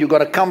in me. You got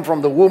to come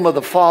from the womb of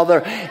the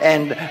Father.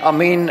 And I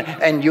mean,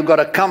 and you got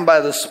to come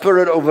by the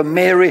Spirit over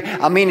Mary.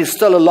 I mean, it's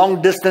still a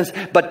long distance,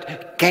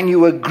 but can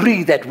you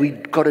agree that we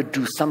got to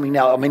do something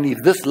now? I mean, if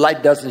this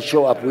light doesn't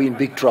show up, we're in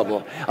big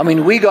trouble. I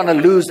mean, we're going to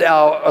lose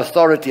our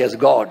authority as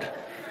God.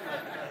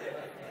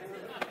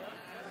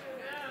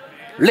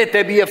 Let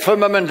there be a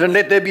firmament and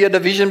let there be a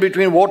division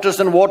between waters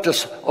and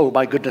waters. Oh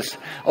my goodness.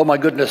 Oh my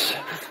goodness.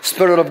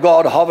 Spirit of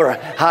God, hover.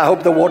 I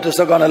hope the waters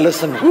are going to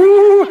listen.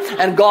 Woo!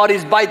 And God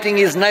is biting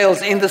his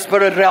nails in the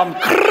spirit realm.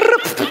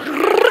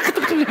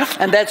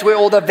 And that's where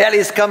all the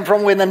valleys come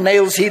from, when the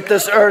nails hit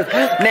this earth.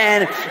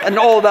 Man, and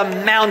all the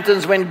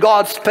mountains when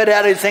God spit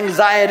out his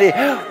anxiety.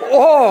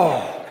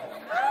 Oh!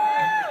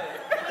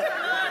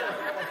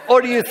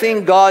 Or do you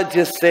think God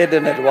just said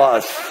and it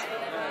was?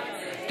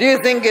 Do you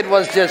think it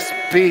was just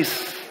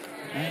peace?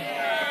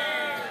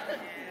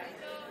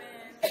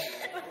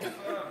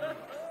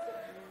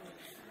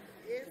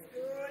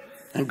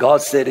 And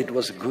God said it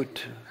was good.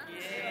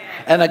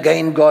 And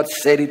again God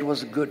said it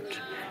was good.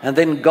 And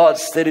then God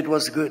said it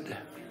was good.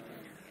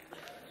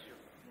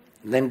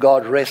 And then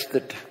God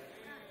rested.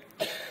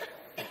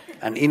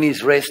 And in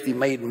his rest he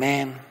made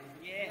man.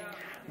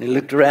 And he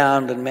looked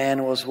around and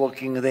man was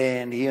walking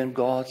there, and he and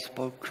God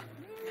spoke.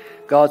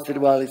 God said,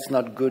 well, it's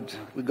not good.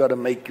 We got to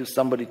make you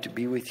somebody to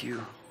be with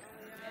you.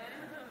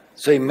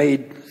 So he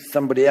made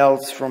somebody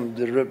else from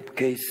the rib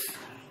case.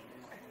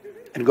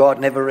 And God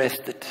never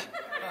rested.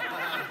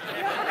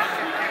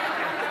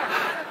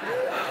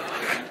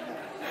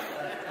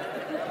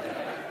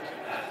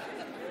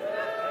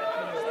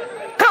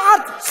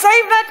 God,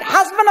 save that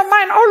husband of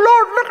mine. Oh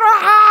Lord, look,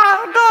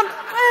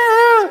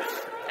 God.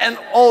 And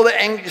all the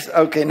anguish.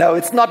 Okay, no,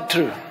 it's not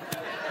true.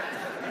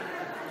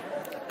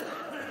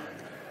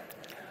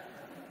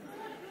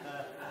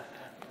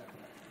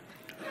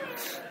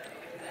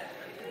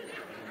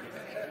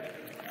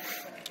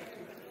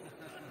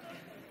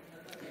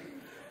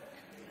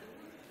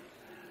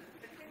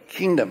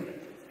 Kingdom,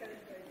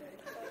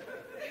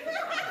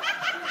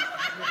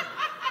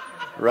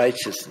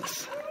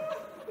 righteousness.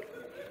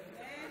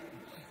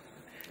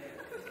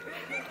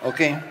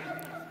 Okay,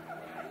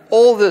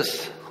 all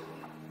this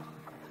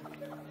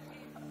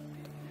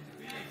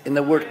in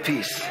the word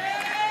peace.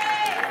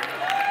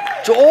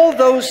 To all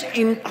those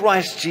in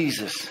Christ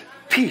Jesus,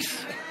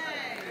 peace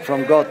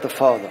from God the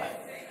Father.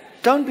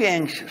 Don't be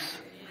anxious.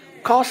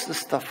 Cast the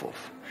stuff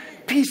off.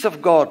 Peace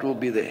of God will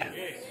be there.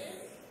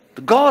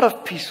 The God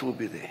of peace will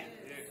be there.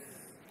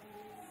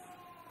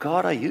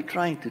 God, are you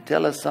trying to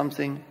tell us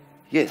something?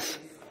 Yes.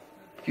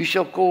 You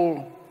shall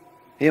call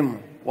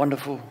him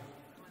wonderful.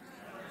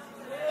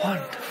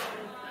 Wonderful.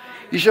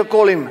 You shall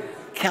call him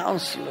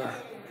Counselor.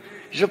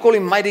 You shall call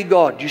him Mighty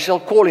God. You shall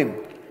call him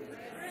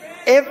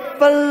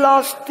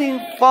Everlasting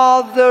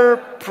Father,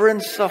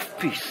 Prince of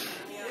Peace.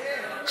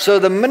 So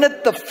the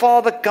minute the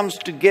Father comes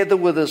together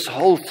with this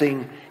whole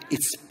thing,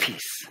 it's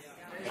peace.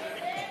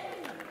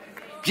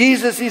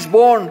 Jesus is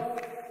born.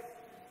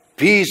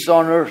 Peace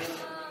on earth.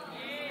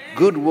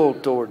 Goodwill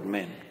toward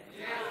men.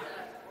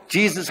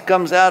 Jesus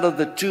comes out of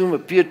the tomb,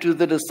 appeared to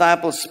the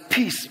disciples.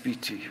 Peace be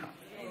to you.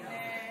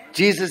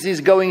 Jesus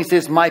is going, he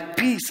says, my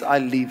peace I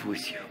leave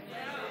with you.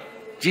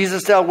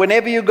 Jesus said,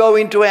 whenever you go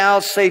into a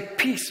house, say,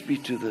 peace be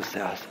to this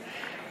house.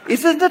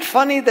 Isn't it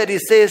funny that he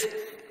says,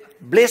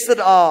 blessed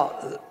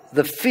are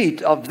the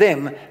feet of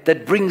them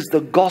that brings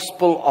the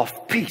gospel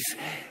of peace.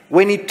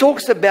 When he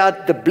talks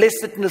about the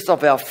blessedness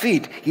of our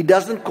feet, he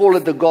doesn't call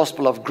it the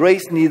gospel of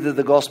grace, neither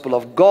the gospel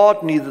of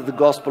God, neither the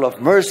gospel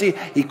of mercy.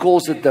 He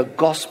calls it the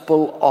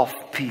gospel of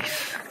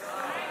peace.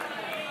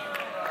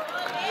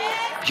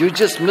 You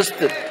just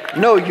missed it.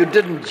 No, you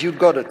didn't. You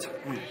got it.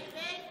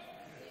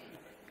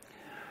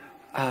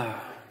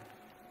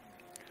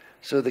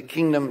 So the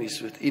kingdom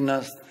is within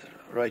us.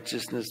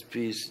 Righteousness,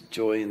 peace,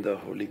 joy in the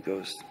Holy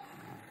Ghost.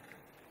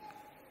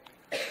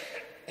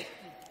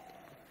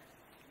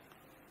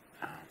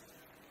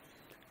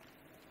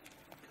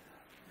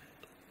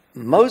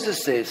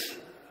 Moses says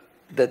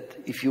that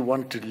if you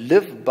want to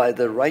live by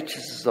the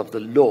righteousness of the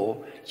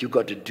law, you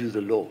got to do the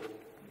law.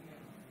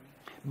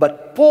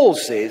 But Paul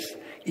says,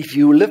 if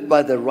you live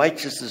by the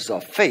righteousness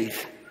of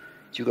faith,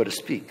 you got to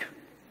speak.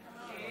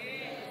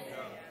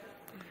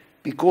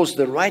 Because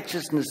the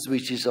righteousness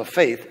which is of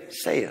faith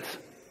saith.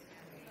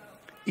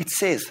 It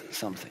says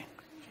something.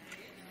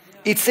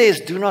 It says,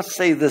 do not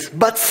say this,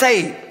 but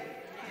say.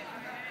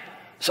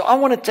 So I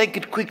want to take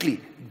it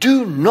quickly.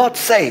 Do not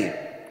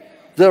say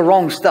the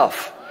wrong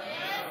stuff.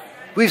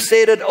 We've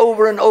said it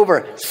over and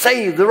over.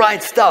 Say the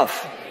right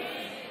stuff.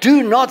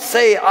 Do not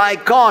say I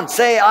can't.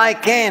 Say I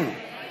can.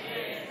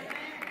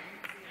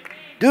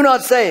 Do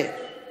not say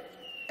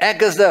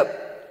ek is up.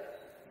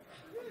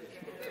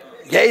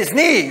 Yes,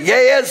 nie.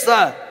 Yes,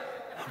 sir.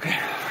 Okay.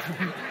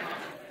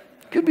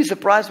 You'd be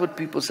surprised what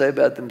people say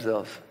about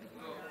themselves.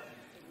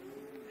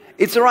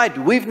 It's all right.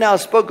 We've now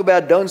spoke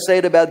about don't say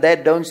it about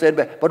that, don't say it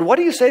about. But what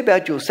do you say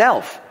about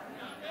yourself?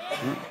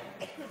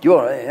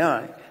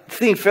 You're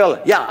thin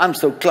fella. Yeah, I'm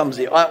so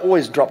clumsy. I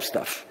always drop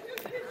stuff.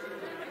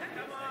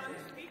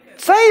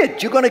 Say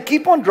it. You're going to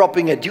keep on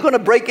dropping it. You're going to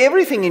break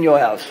everything in your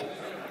house.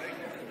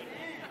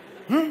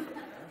 Yeah,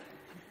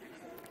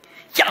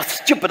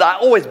 stupid. I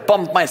always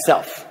bump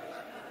myself.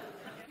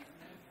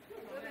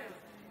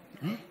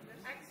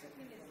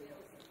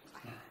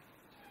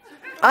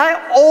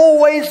 I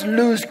always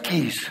lose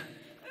keys.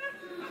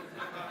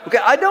 Okay,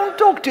 I don't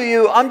talk to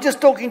you. I'm just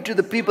talking to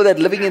the people that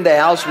are living in the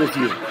house with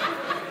you.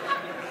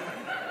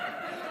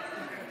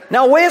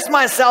 Now, where's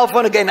my cell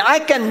phone again? I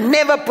can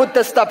never put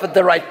the stuff at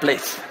the right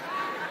place.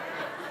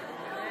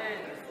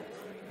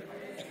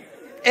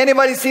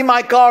 Anybody see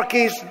my car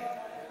keys?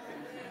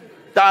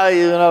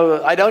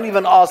 I don't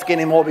even ask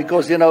anymore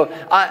because,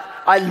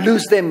 I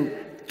lose them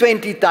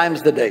 20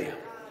 times a day.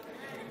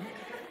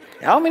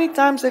 How many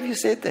times have you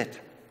said that?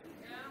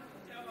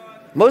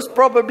 Most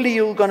probably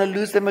you're going to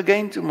lose them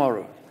again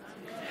tomorrow.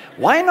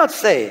 Why not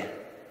say,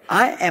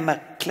 I am a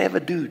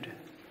clever dude.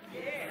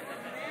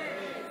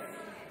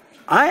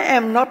 I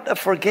am not a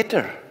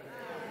forgetter.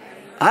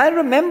 I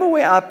remember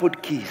where I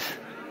put keys.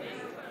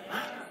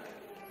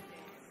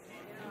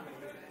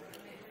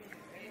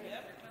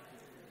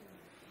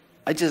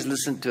 I just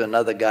listened to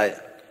another guy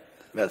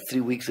about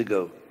 3 weeks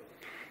ago.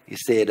 He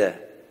said,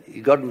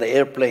 he got on the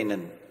airplane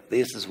and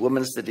there's this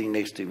woman sitting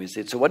next to him. He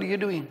said, so what are you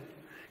doing?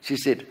 She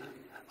said,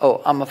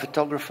 oh, I'm a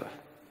photographer.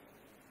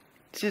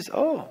 He says,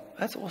 oh,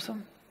 that's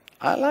awesome.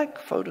 I like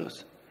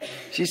photos.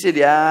 She said,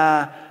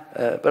 yeah,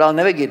 but I'll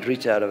never get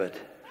rich out of it.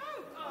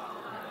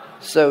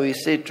 So he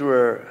said to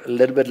her a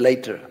little bit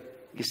later,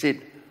 he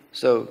said,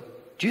 so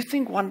do you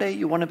think one day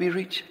you want to be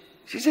rich?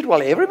 She said,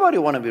 well, everybody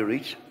want to be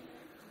rich.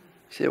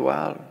 He said,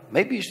 well,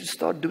 maybe you should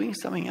start doing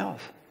something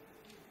else.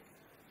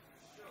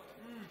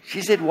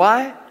 She said,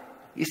 why?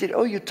 He said,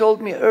 oh, you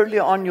told me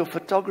earlier on your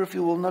photography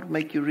will not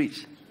make you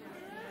rich.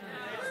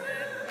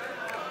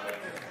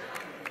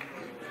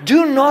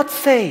 Do not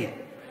say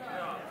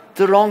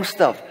the wrong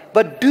stuff,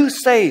 but do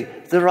say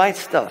the right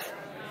stuff.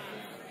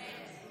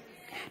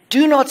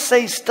 Do not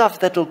say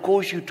stuff that will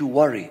cause you to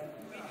worry.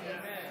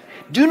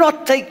 Do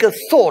not take a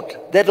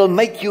thought that will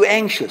make you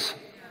anxious.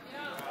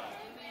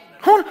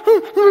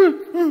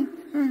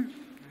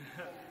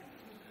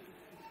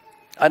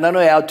 I don't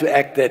know how to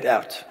act that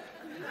out.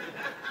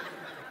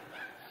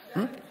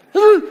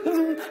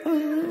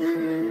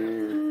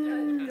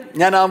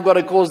 No, I'm going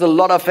to cause a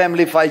lot of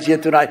family fights here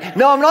tonight.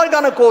 No, I'm not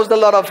going to cause a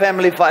lot of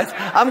family fights.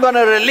 I'm going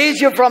to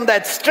release you from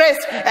that stress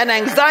and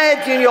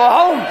anxiety in your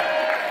home.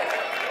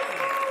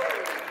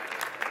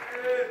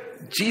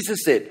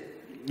 Jesus said,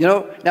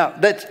 now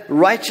that's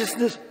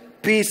righteousness,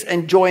 peace,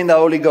 and joy in the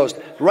Holy Ghost.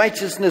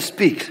 Righteousness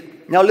speaks.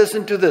 Now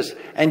listen to this.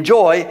 And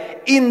joy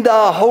in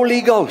the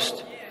Holy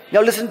Ghost.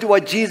 Now listen to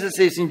what Jesus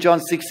says in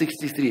John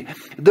 6:63.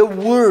 The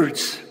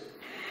words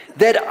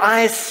that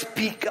I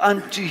speak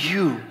unto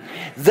you,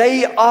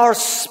 they are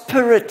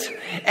spirit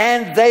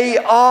and they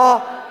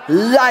are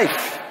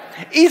life.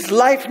 Is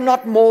life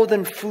not more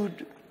than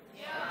food?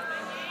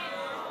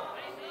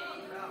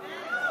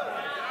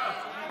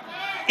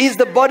 Is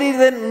the body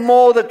then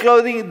more the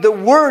clothing? The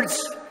words,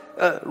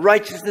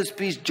 righteousness,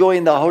 peace, joy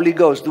in the Holy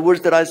Ghost. The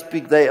words that I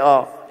speak, they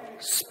are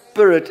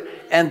spirit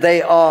and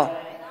they are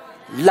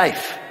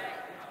life.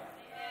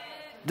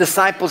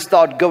 Disciples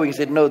start going. He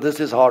said, no, this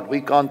is hard.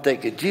 We can't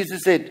take it.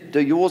 Jesus said, do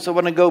you also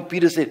want to go?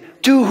 Peter said,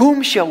 to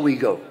whom shall we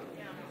go?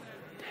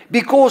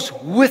 Because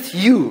with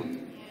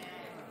you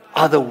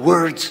are the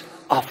words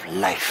of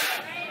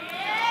life.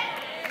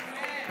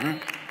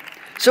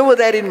 So with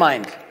that in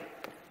mind,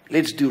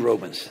 let's do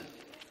Romans.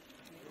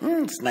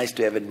 It's nice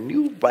to have a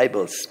new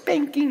Bible,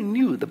 spanking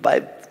new. The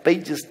Bible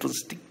pages still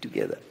stick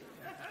together.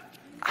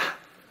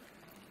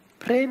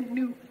 Brand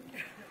new.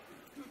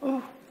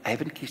 Oh, I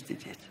haven't kissed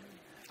it yet.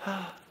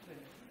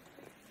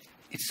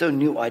 It's so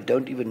new, I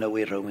don't even know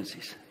where Romans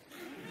is.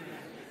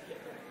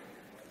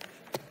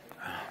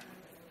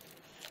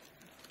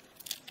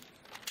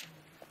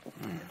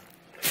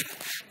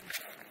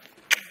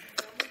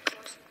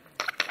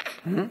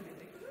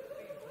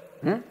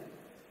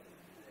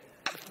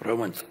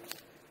 Romans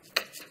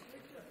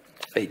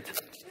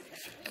 8.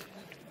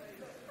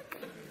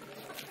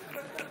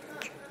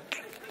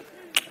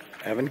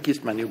 I haven't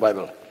kissed my new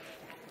Bible.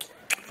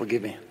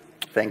 Forgive me.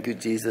 Thank you,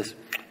 Jesus,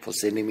 for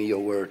sending me your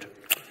word.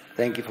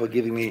 Thank you for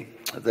giving me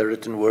the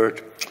written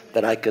word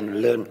that I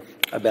can learn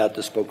about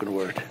the spoken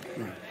word.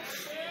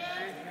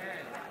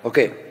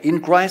 Okay,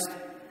 in Christ,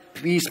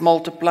 peace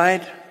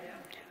multiplied,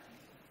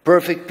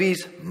 perfect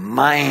peace,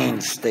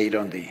 mind stayed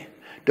on thee.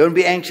 Don't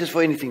be anxious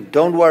for anything.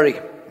 Don't worry.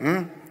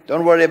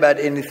 Don't worry about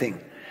anything.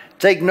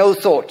 Take no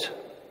thought.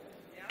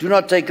 Do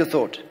not take a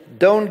thought.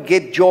 Don't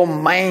get your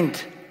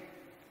mind.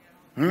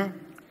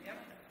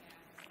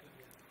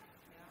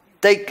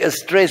 Take a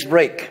stress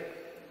break.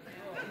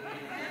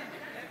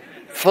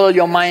 Fill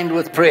your mind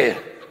with prayer.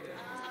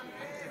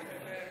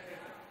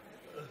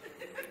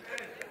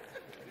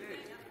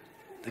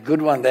 The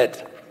good one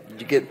that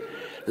you get.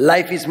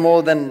 Life is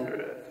more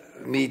than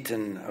meat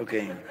and,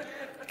 okay.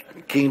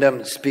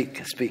 Kingdom,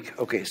 speak.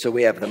 Okay, so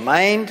we have the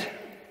mind.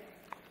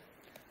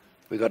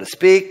 We got to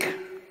speak.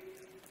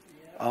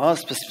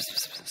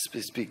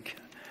 Speak.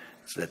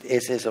 It's that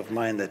SS of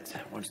mine that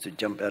wants to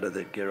jump out of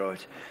the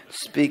garage.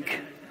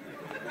 Speak.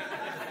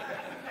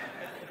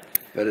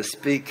 Got to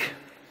speak.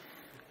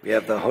 We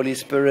have the Holy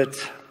Spirit.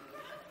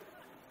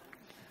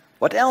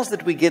 What else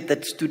did we get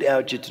that stood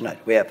out here tonight?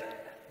 We have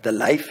the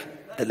life.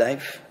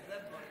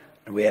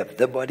 And we have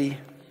the body.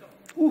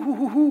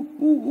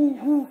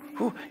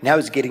 Now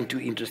it's getting too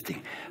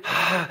interesting.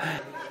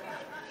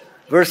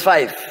 Verse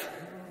 5.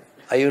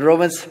 Are you in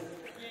Romans?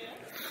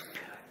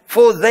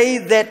 For they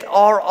that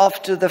are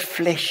after the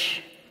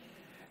flesh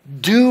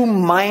do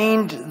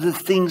mind the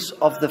things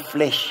of the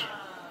flesh.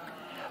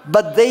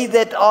 But they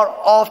that are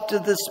after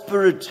the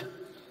Spirit,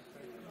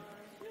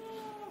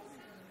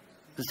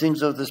 the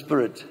things of the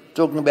Spirit,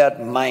 talking about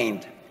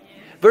mind.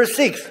 Verse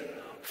 6,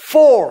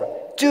 for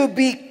to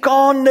be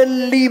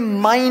carnally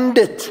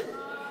minded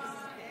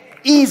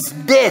is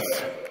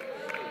death,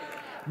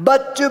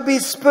 but to be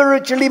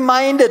spiritually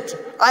minded,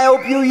 I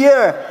hope you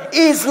hear,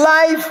 is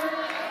life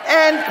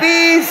and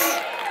peace.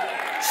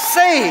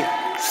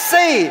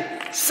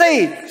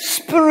 Say,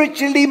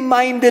 spiritually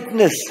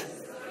mindedness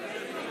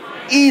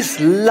is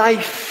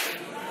life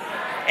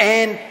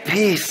and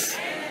peace.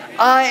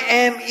 I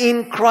am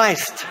in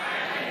Christ.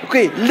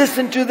 Okay,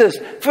 listen to this.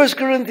 1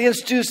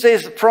 Corinthians 2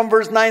 says, from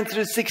verse 9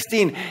 through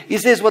 16, he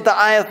says, what the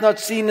eye hath not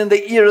seen and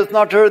the ear hath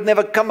not heard,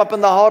 never come up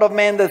in the heart of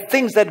man, the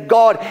things that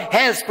God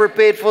has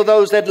prepared for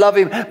those that love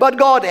him. But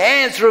God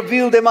has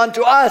revealed them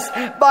unto us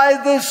by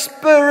the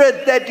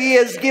Spirit that he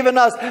has given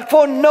us.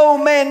 For no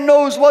man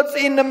knows what's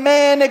in the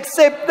man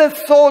except the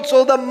thoughts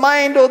or the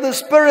mind or the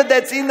spirit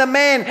that's in the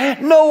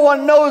man. No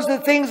one knows the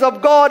things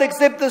of God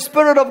except the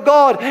Spirit of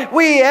God.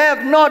 We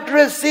have not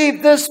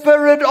received the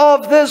spirit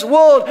of this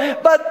world,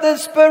 but the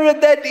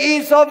Spirit that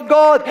is of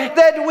God,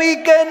 that we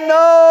can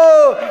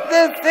know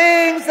the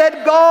things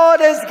that God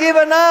has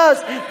given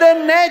us. The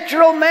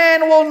natural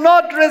man will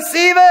not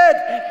receive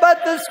it,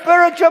 but the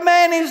spiritual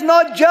man is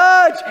not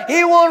judged.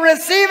 He will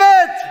receive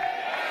it.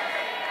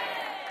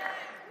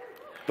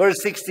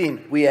 Verse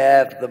 16, we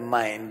have the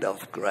mind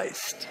of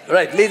Christ.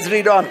 Right, let's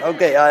read on.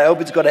 Okay, I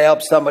hope it's going to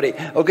help somebody.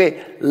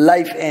 Okay,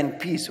 life and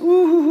peace.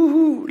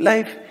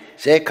 Life.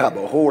 Because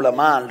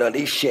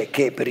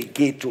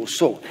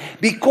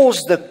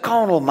the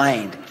carnal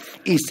mind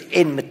is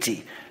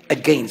enmity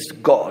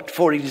against God,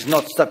 for it is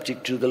not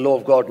subject to the law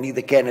of God,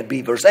 neither can it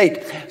be. Verse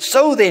 8.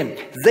 So then,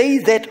 they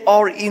that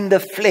are in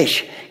the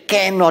flesh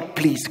cannot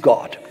please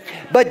God.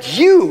 But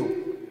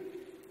you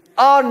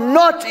are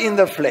not in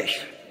the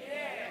flesh,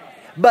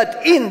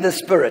 but in the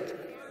Spirit.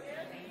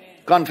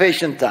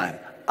 Confession time.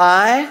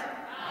 I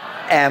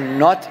am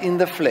not in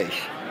the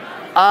flesh.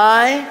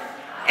 I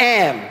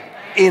am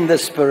in the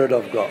Spirit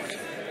of God.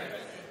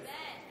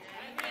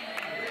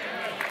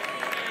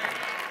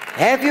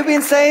 Have you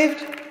been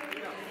saved?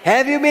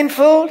 Have you been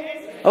filled?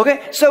 Okay,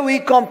 so he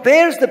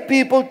compares the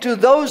people to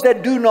those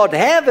that do not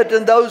have it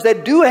and those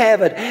that do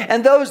have it.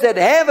 And those that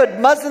have it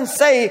mustn't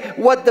say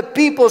what the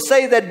people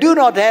say that do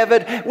not have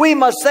it. We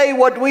must say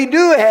what we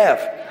do have.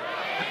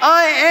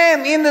 I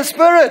am in the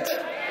Spirit.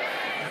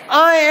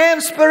 I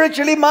am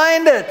spiritually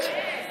minded.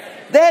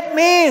 That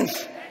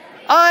means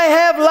I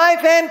have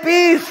life and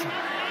peace.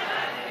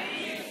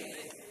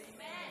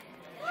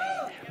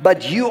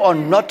 But you are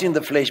not in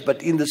the flesh,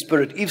 but in the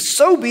Spirit. If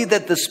so be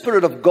that the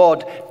Spirit of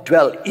God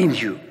dwell in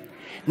you.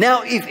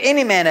 Now, if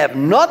any man have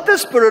not the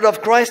Spirit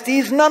of Christ, he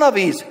is none of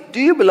his. Do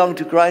you belong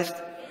to Christ?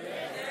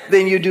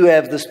 Then you do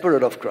have the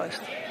Spirit of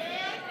Christ.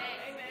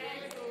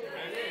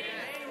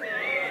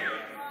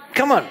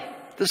 Come on.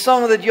 The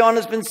song that Jan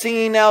has been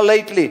singing now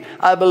lately.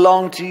 I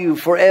belong to you.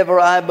 Forever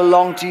I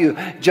belong to you.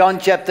 John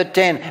chapter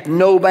 10.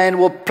 No man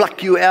will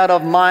pluck you out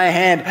of my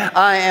hand.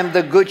 I am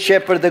the good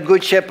shepherd. The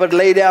good shepherd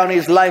laid down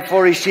his life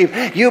for his sheep.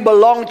 You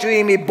belong to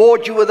him. He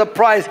bought you with a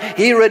price.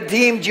 He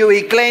redeemed you.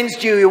 He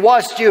cleansed you. He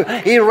washed you.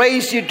 He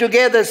raised you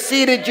together.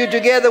 Seated you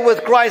together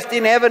with Christ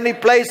in heavenly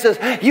places.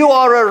 You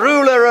are a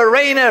ruler, a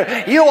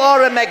reigner. You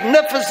are a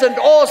magnificent,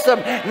 awesome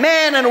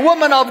man and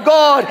woman of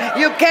God.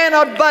 You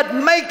cannot but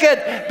make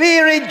it. Be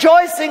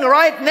rejoicing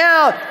right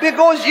now,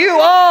 because you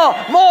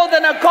are more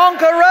than a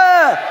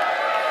conqueror.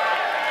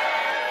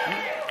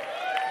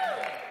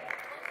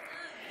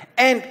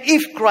 And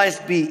if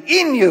Christ be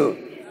in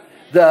you,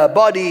 the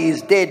body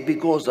is dead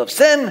because of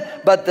sin,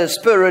 but the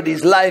Spirit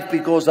is life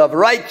because of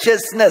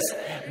righteousness.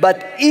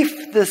 But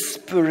if the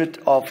Spirit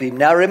of him,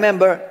 now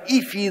remember,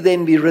 if he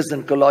then be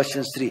risen,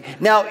 Colossians 3.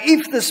 Now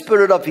if the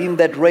Spirit of him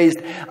that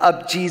raised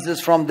up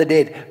Jesus from the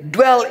dead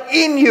dwell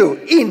in you,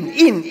 in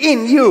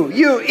you,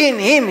 you in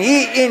him,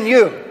 he in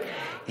you.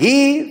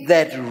 He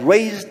that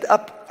raised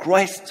up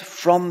Christ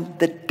from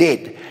the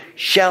dead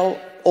shall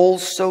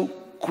also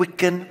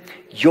quicken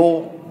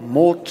your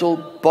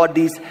mortal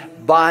bodies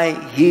by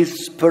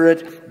his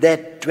Spirit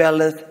that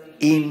dwelleth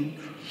in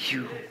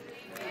you.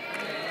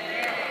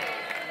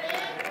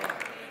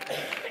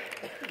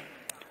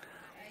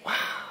 Wow.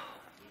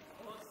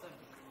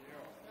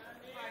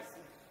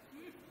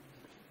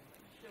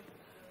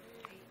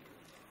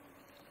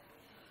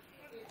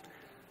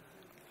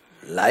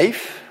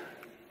 Life,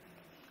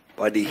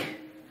 body,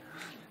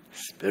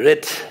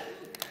 Spirit.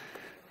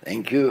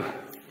 Thank you.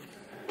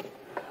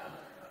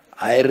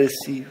 I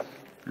receive,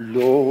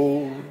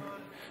 Lord.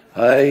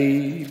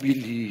 I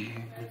believe,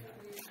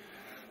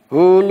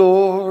 oh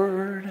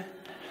Lord,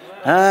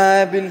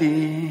 I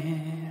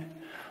believe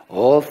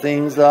all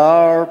things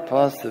are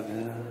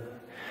possible.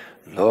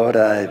 Lord,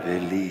 I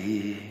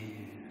believe,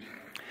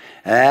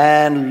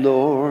 and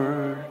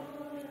Lord,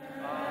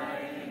 I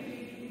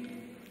believe.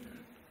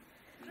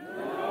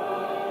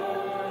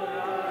 Lord,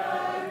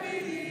 I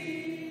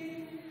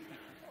believe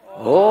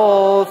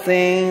all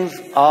things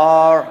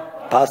are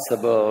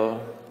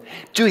possible.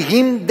 To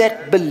him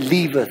that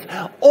believeth,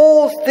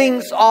 all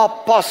things are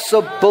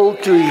possible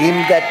to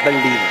him that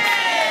believeth.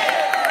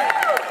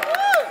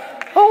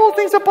 All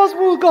things are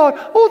possible with God.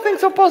 All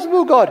things are possible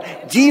with God.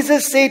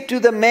 Jesus said to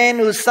the man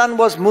whose son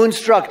was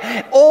moonstruck,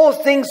 all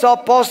things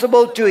are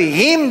possible to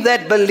him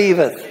that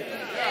believeth.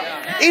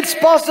 It's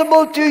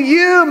possible to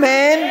you,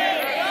 man.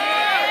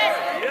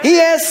 He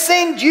has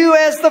sent you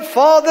as the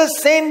Father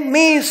sent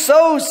me,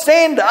 so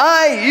send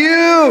I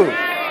you.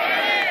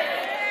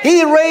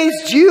 He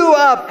raised you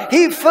up.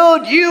 He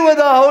filled you with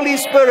the Holy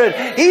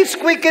Spirit. He's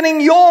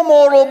quickening your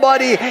mortal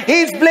body.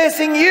 He's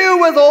blessing you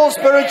with all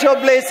spiritual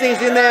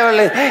blessings in the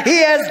heavenly. He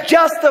has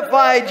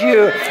justified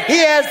you. He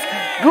has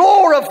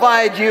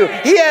glorified you.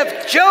 He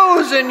has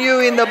chosen you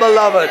in the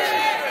beloved.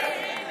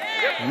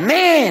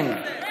 Man.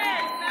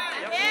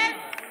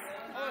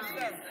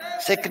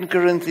 2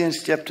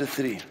 Corinthians chapter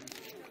 3.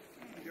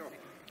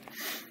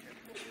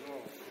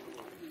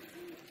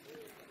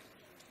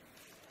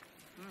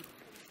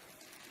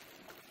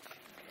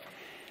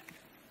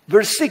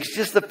 Verse 6,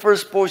 just the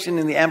first portion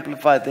in the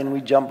Amplified, then we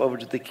jump over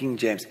to the King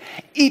James.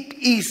 It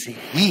is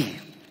he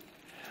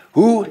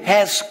who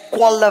has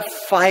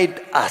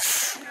qualified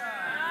us.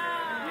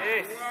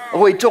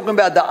 Oh, we're talking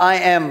about the I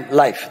am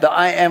life, the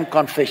I am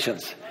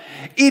confessions.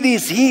 It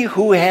is he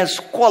who has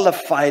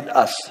qualified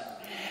us,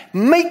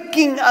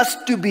 making us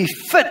to be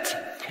fit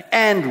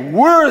and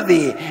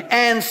worthy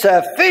and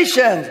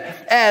sufficient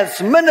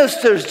as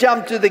ministers,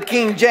 jump to the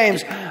King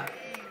James,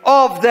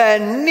 of the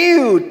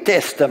New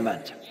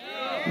Testament.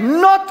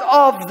 Not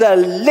of the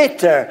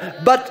letter,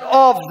 but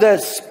of the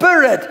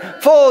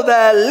Spirit. For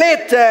the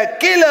letter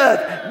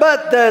killeth,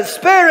 but the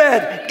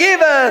Spirit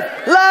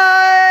giveth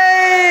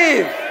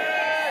life.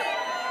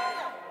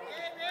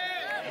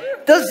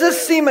 Does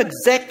this seem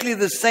exactly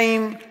the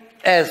same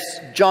as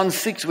John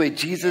 6, where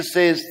Jesus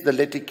says, the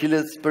letter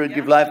killeth, Spirit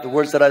give life. The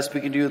words that I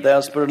speak to you, they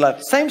are spirit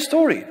life. Same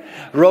story.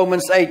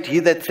 Romans 8, he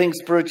that thinks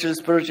spiritual is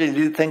spiritual,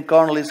 he that thinks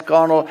carnal is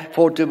carnal.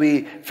 For to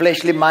be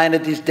fleshly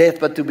minded is death,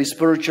 but to be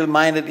spiritual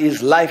minded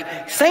is life.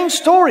 Same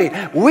story.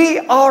 We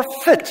are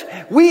fit.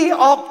 We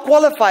are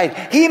qualified.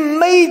 He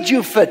made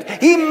you fit.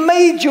 He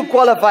made you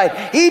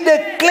qualified. He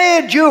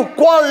declared you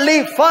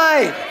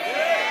qualified.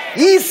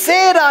 He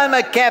said, I'm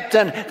a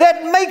captain.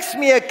 That makes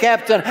me a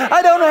captain.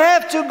 I don't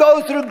have to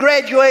go through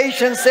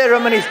graduation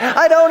ceremonies.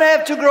 I don't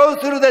have to go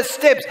through the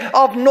steps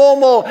of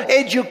normal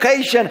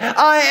education.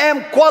 I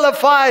am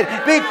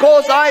qualified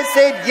because I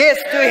said yes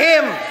to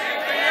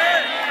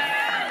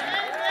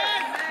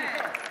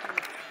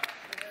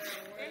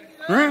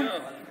him.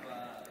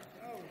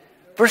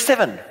 Verse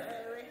 7.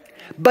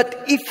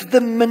 But if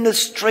the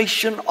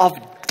ministration of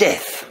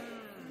death,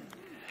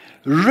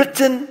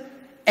 written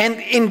and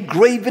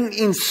engraven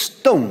in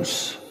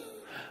stones,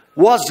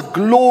 was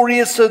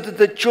glorious, so that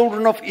the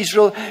children of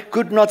Israel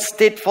could not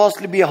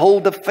steadfastly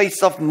behold the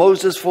face of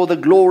Moses for the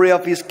glory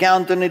of his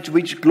countenance,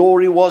 which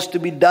glory was to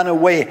be done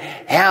away,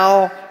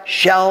 how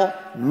shall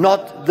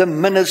not the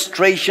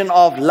ministration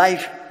of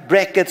life,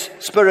 brackets,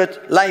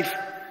 spirit, life,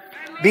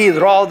 be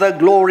rather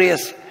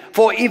glorious?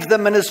 For if the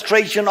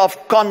ministration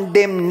of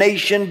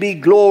condemnation be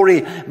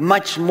glory,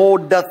 much more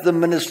doth the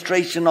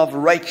ministration of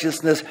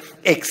righteousness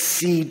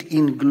exceed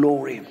in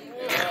glory.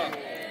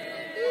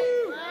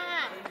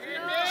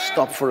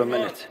 Stop for a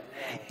minute.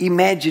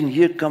 Imagine,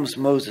 here comes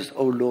Moses.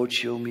 Oh Lord,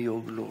 show me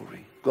your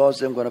glory. God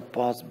said, I'm going to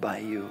pass by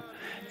you,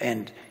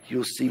 and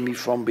you'll see me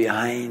from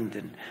behind,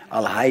 and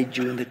I'll hide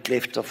you in the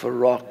cleft of a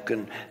rock,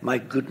 and my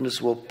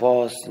goodness will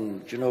pass.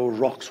 And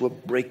rocks were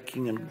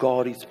breaking, and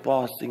God is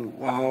passing.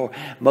 Wow.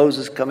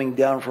 Moses coming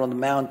down from the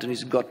mountain.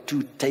 He's got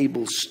 2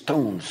 table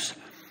stones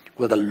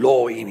with a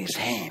law in his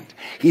hand.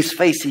 His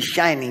face is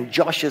shining.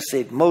 Joshua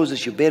said,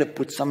 Moses, you better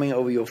put something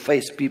over your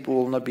face. People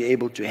will not be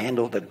able to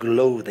handle the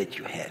glow that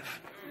you have.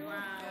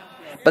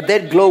 But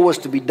that glow was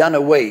to be done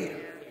away.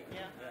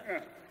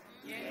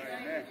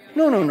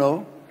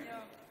 No.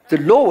 The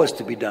law was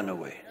to be done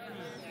away.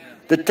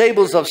 The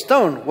tables of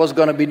stone was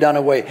going to be done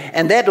away.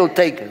 And that will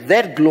take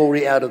that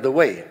glory out of the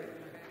way.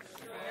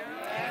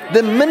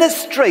 The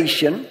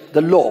ministration,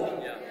 the law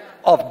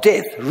of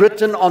death,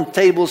 written on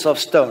tables of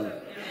stone,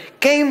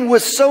 came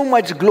with so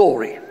much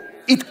glory.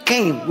 It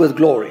came with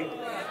glory.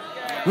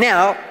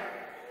 Now,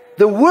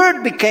 the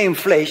Word became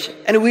flesh,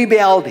 and we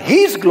beheld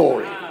His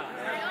glory.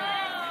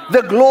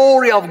 The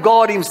glory of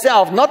God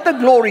Himself, not the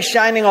glory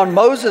shining on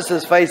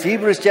Moses' face.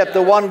 Hebrews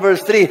chapter 1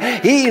 verse 3.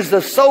 He is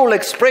the sole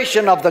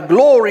expression of the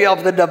glory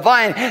of the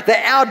divine, the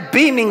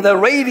outbeaming, the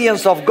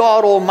radiance of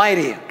God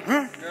Almighty.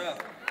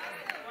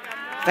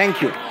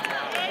 Thank you.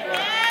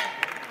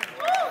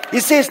 He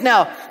says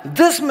now,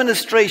 this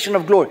ministration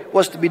of glory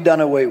was to be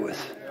done away with.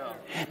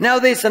 Now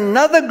there's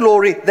another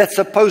glory that's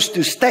supposed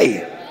to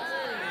stay,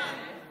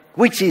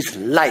 which is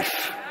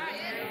life,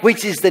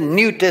 which is the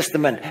New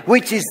Testament,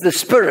 which is the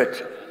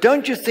Spirit.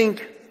 Don't you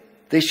think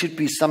there should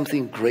be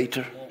something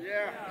greater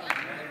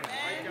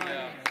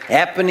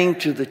happening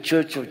to the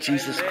Church of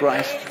Jesus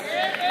Christ?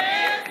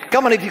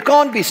 Come on, if you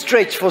can't be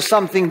stretched for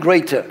something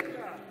greater,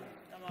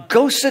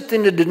 go sit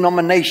in a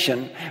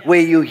denomination where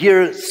you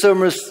hear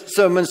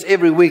sermons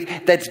every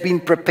week that's been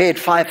prepared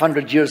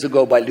 500 years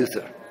ago by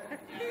Luther.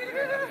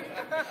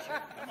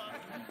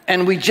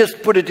 And we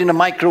just put it in a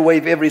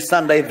microwave every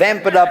Sunday,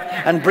 vamp it up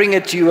and bring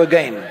it to you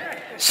again.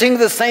 Sing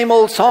the same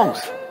old songs.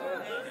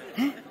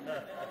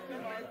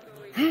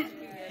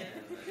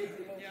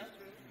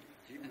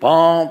 I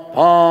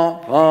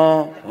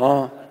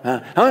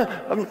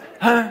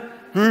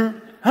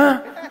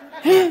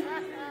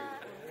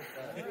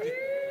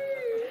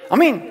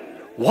mean,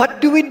 what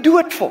do we do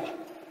it for?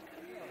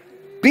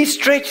 Be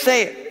stretched,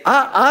 say,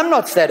 I'm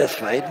not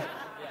satisfied.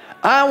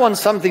 I want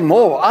something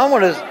more. I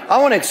want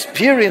to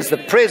experience the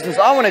presence.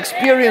 I want to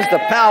experience the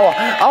power.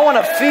 I want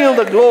to feel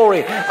the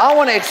glory. I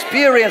want to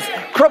experience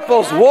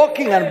cripples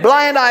walking and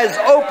blind eyes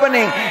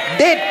opening,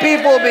 dead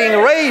people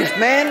being raised,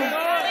 man.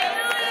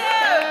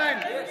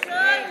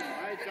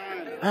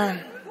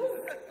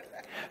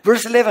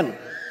 Verse 11.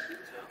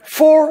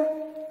 For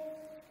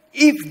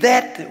if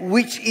that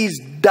which is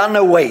done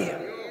away.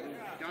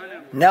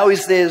 Now he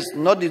says,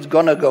 not it's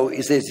gonna go,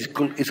 he says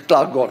it's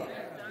gone.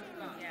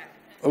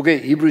 Okay,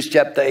 Hebrews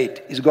chapter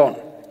 8 is gone.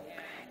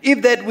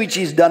 If that which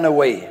is done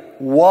away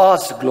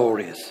was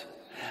glorious,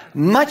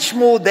 much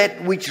more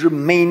that which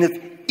remaineth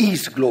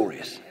is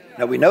glorious.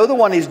 Now we know the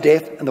one is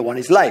death and the one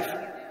is life.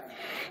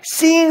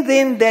 Seeing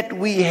then that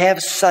we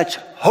have such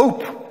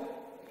hope,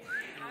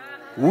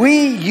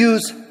 we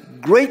use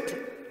great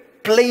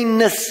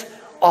plainness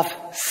of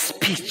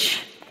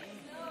speech.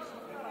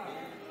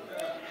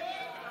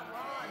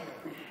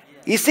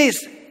 He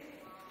says,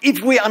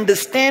 if we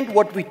understand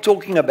what we're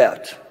talking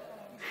about,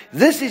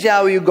 this is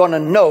how you're going to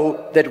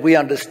know that we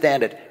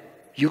understand it.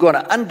 You're going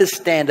to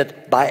understand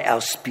it by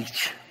our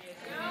speech.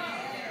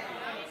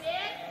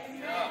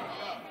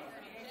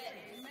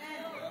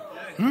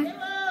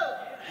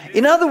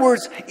 In other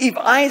words, if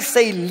I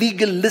say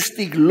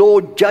legalistic,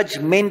 law,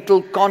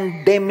 judgmental,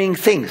 condemning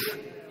things,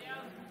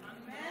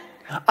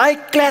 I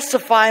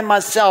classify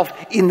myself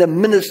in the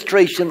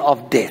ministration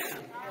of death.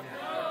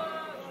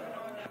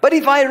 But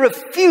if I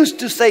refuse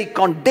to say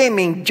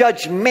condemning,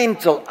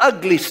 judgmental,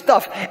 ugly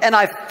stuff, and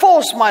I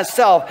force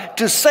myself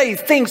to say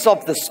things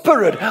of the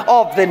Spirit,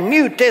 of the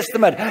New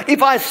Testament,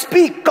 if I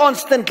speak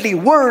constantly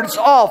words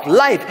of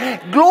life,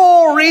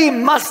 glory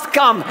must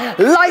come,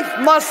 life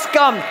must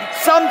come,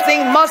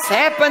 something must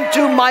happen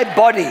to my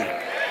body.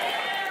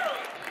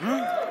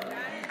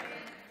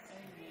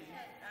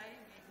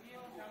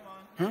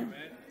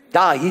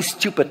 He's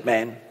stupid,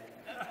 man.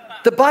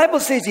 The Bible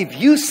says if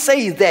you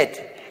say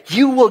that,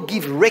 you will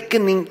give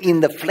reckoning in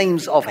the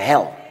flames of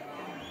hell.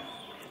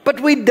 But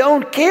we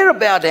don't care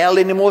about hell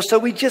anymore, so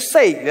we just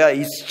say, yeah,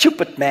 he's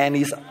stupid man,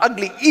 he's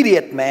ugly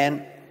idiot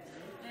man.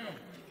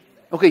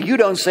 Okay, you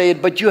don't say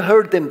it, but you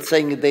heard them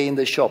saying it there in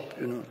the shop,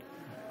 you know.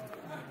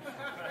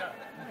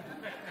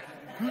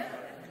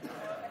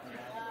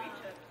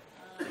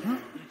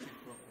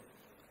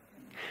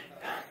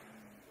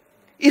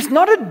 It's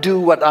not a do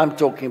what I'm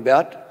talking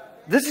about.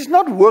 This is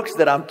not works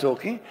that I'm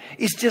talking.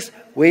 It's just,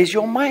 where's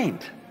your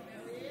mind?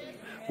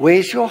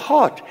 Where's your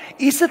heart?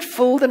 Is it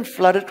filled and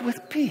flooded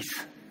with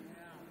peace?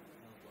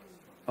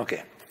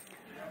 Okay.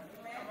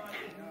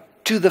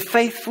 To the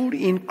faithful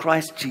in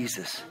Christ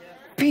Jesus,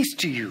 peace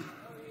to you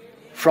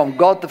from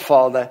God the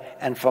Father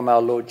and from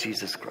our Lord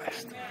Jesus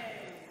Christ.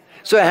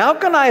 So how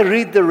can I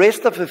read the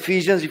rest of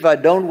Ephesians if I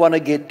don't want to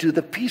get to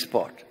the peace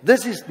part?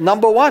 This is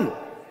number one.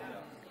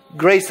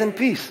 Grace and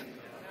peace.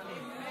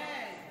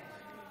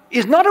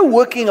 It's not a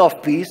working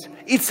of peace.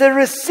 It's a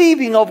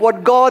receiving of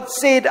what God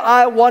said,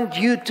 I want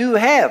you to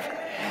have.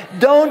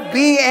 Don't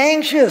be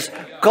anxious.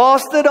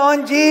 Cast it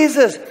on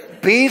Jesus.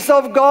 Peace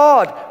of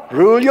God.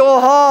 Rule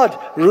your heart.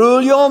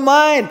 Rule your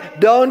mind.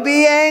 Don't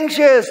be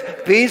anxious.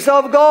 Peace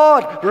of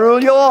God.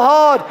 Rule your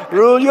heart.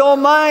 Rule your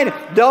mind.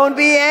 Don't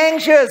be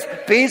anxious.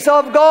 Peace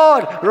of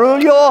God.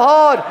 Rule your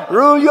heart.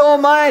 Rule your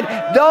mind.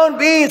 Don't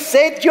be.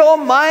 Set your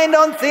mind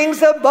on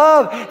things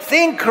above.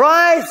 Think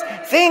Christ.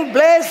 Think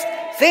blessed.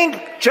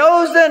 Think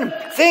chosen.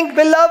 Think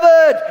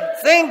beloved.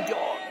 Think,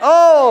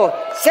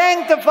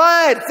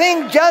 sanctified.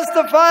 Think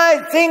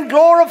justified. Think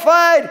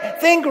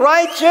glorified. Think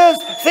righteous.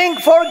 Think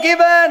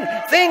forgiven.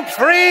 Think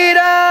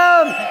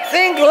freedom.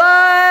 Think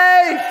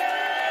life.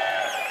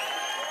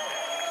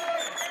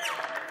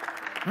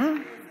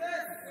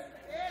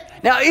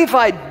 Now, if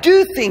I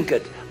do think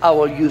it, I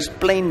will use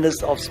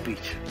plainness of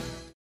speech.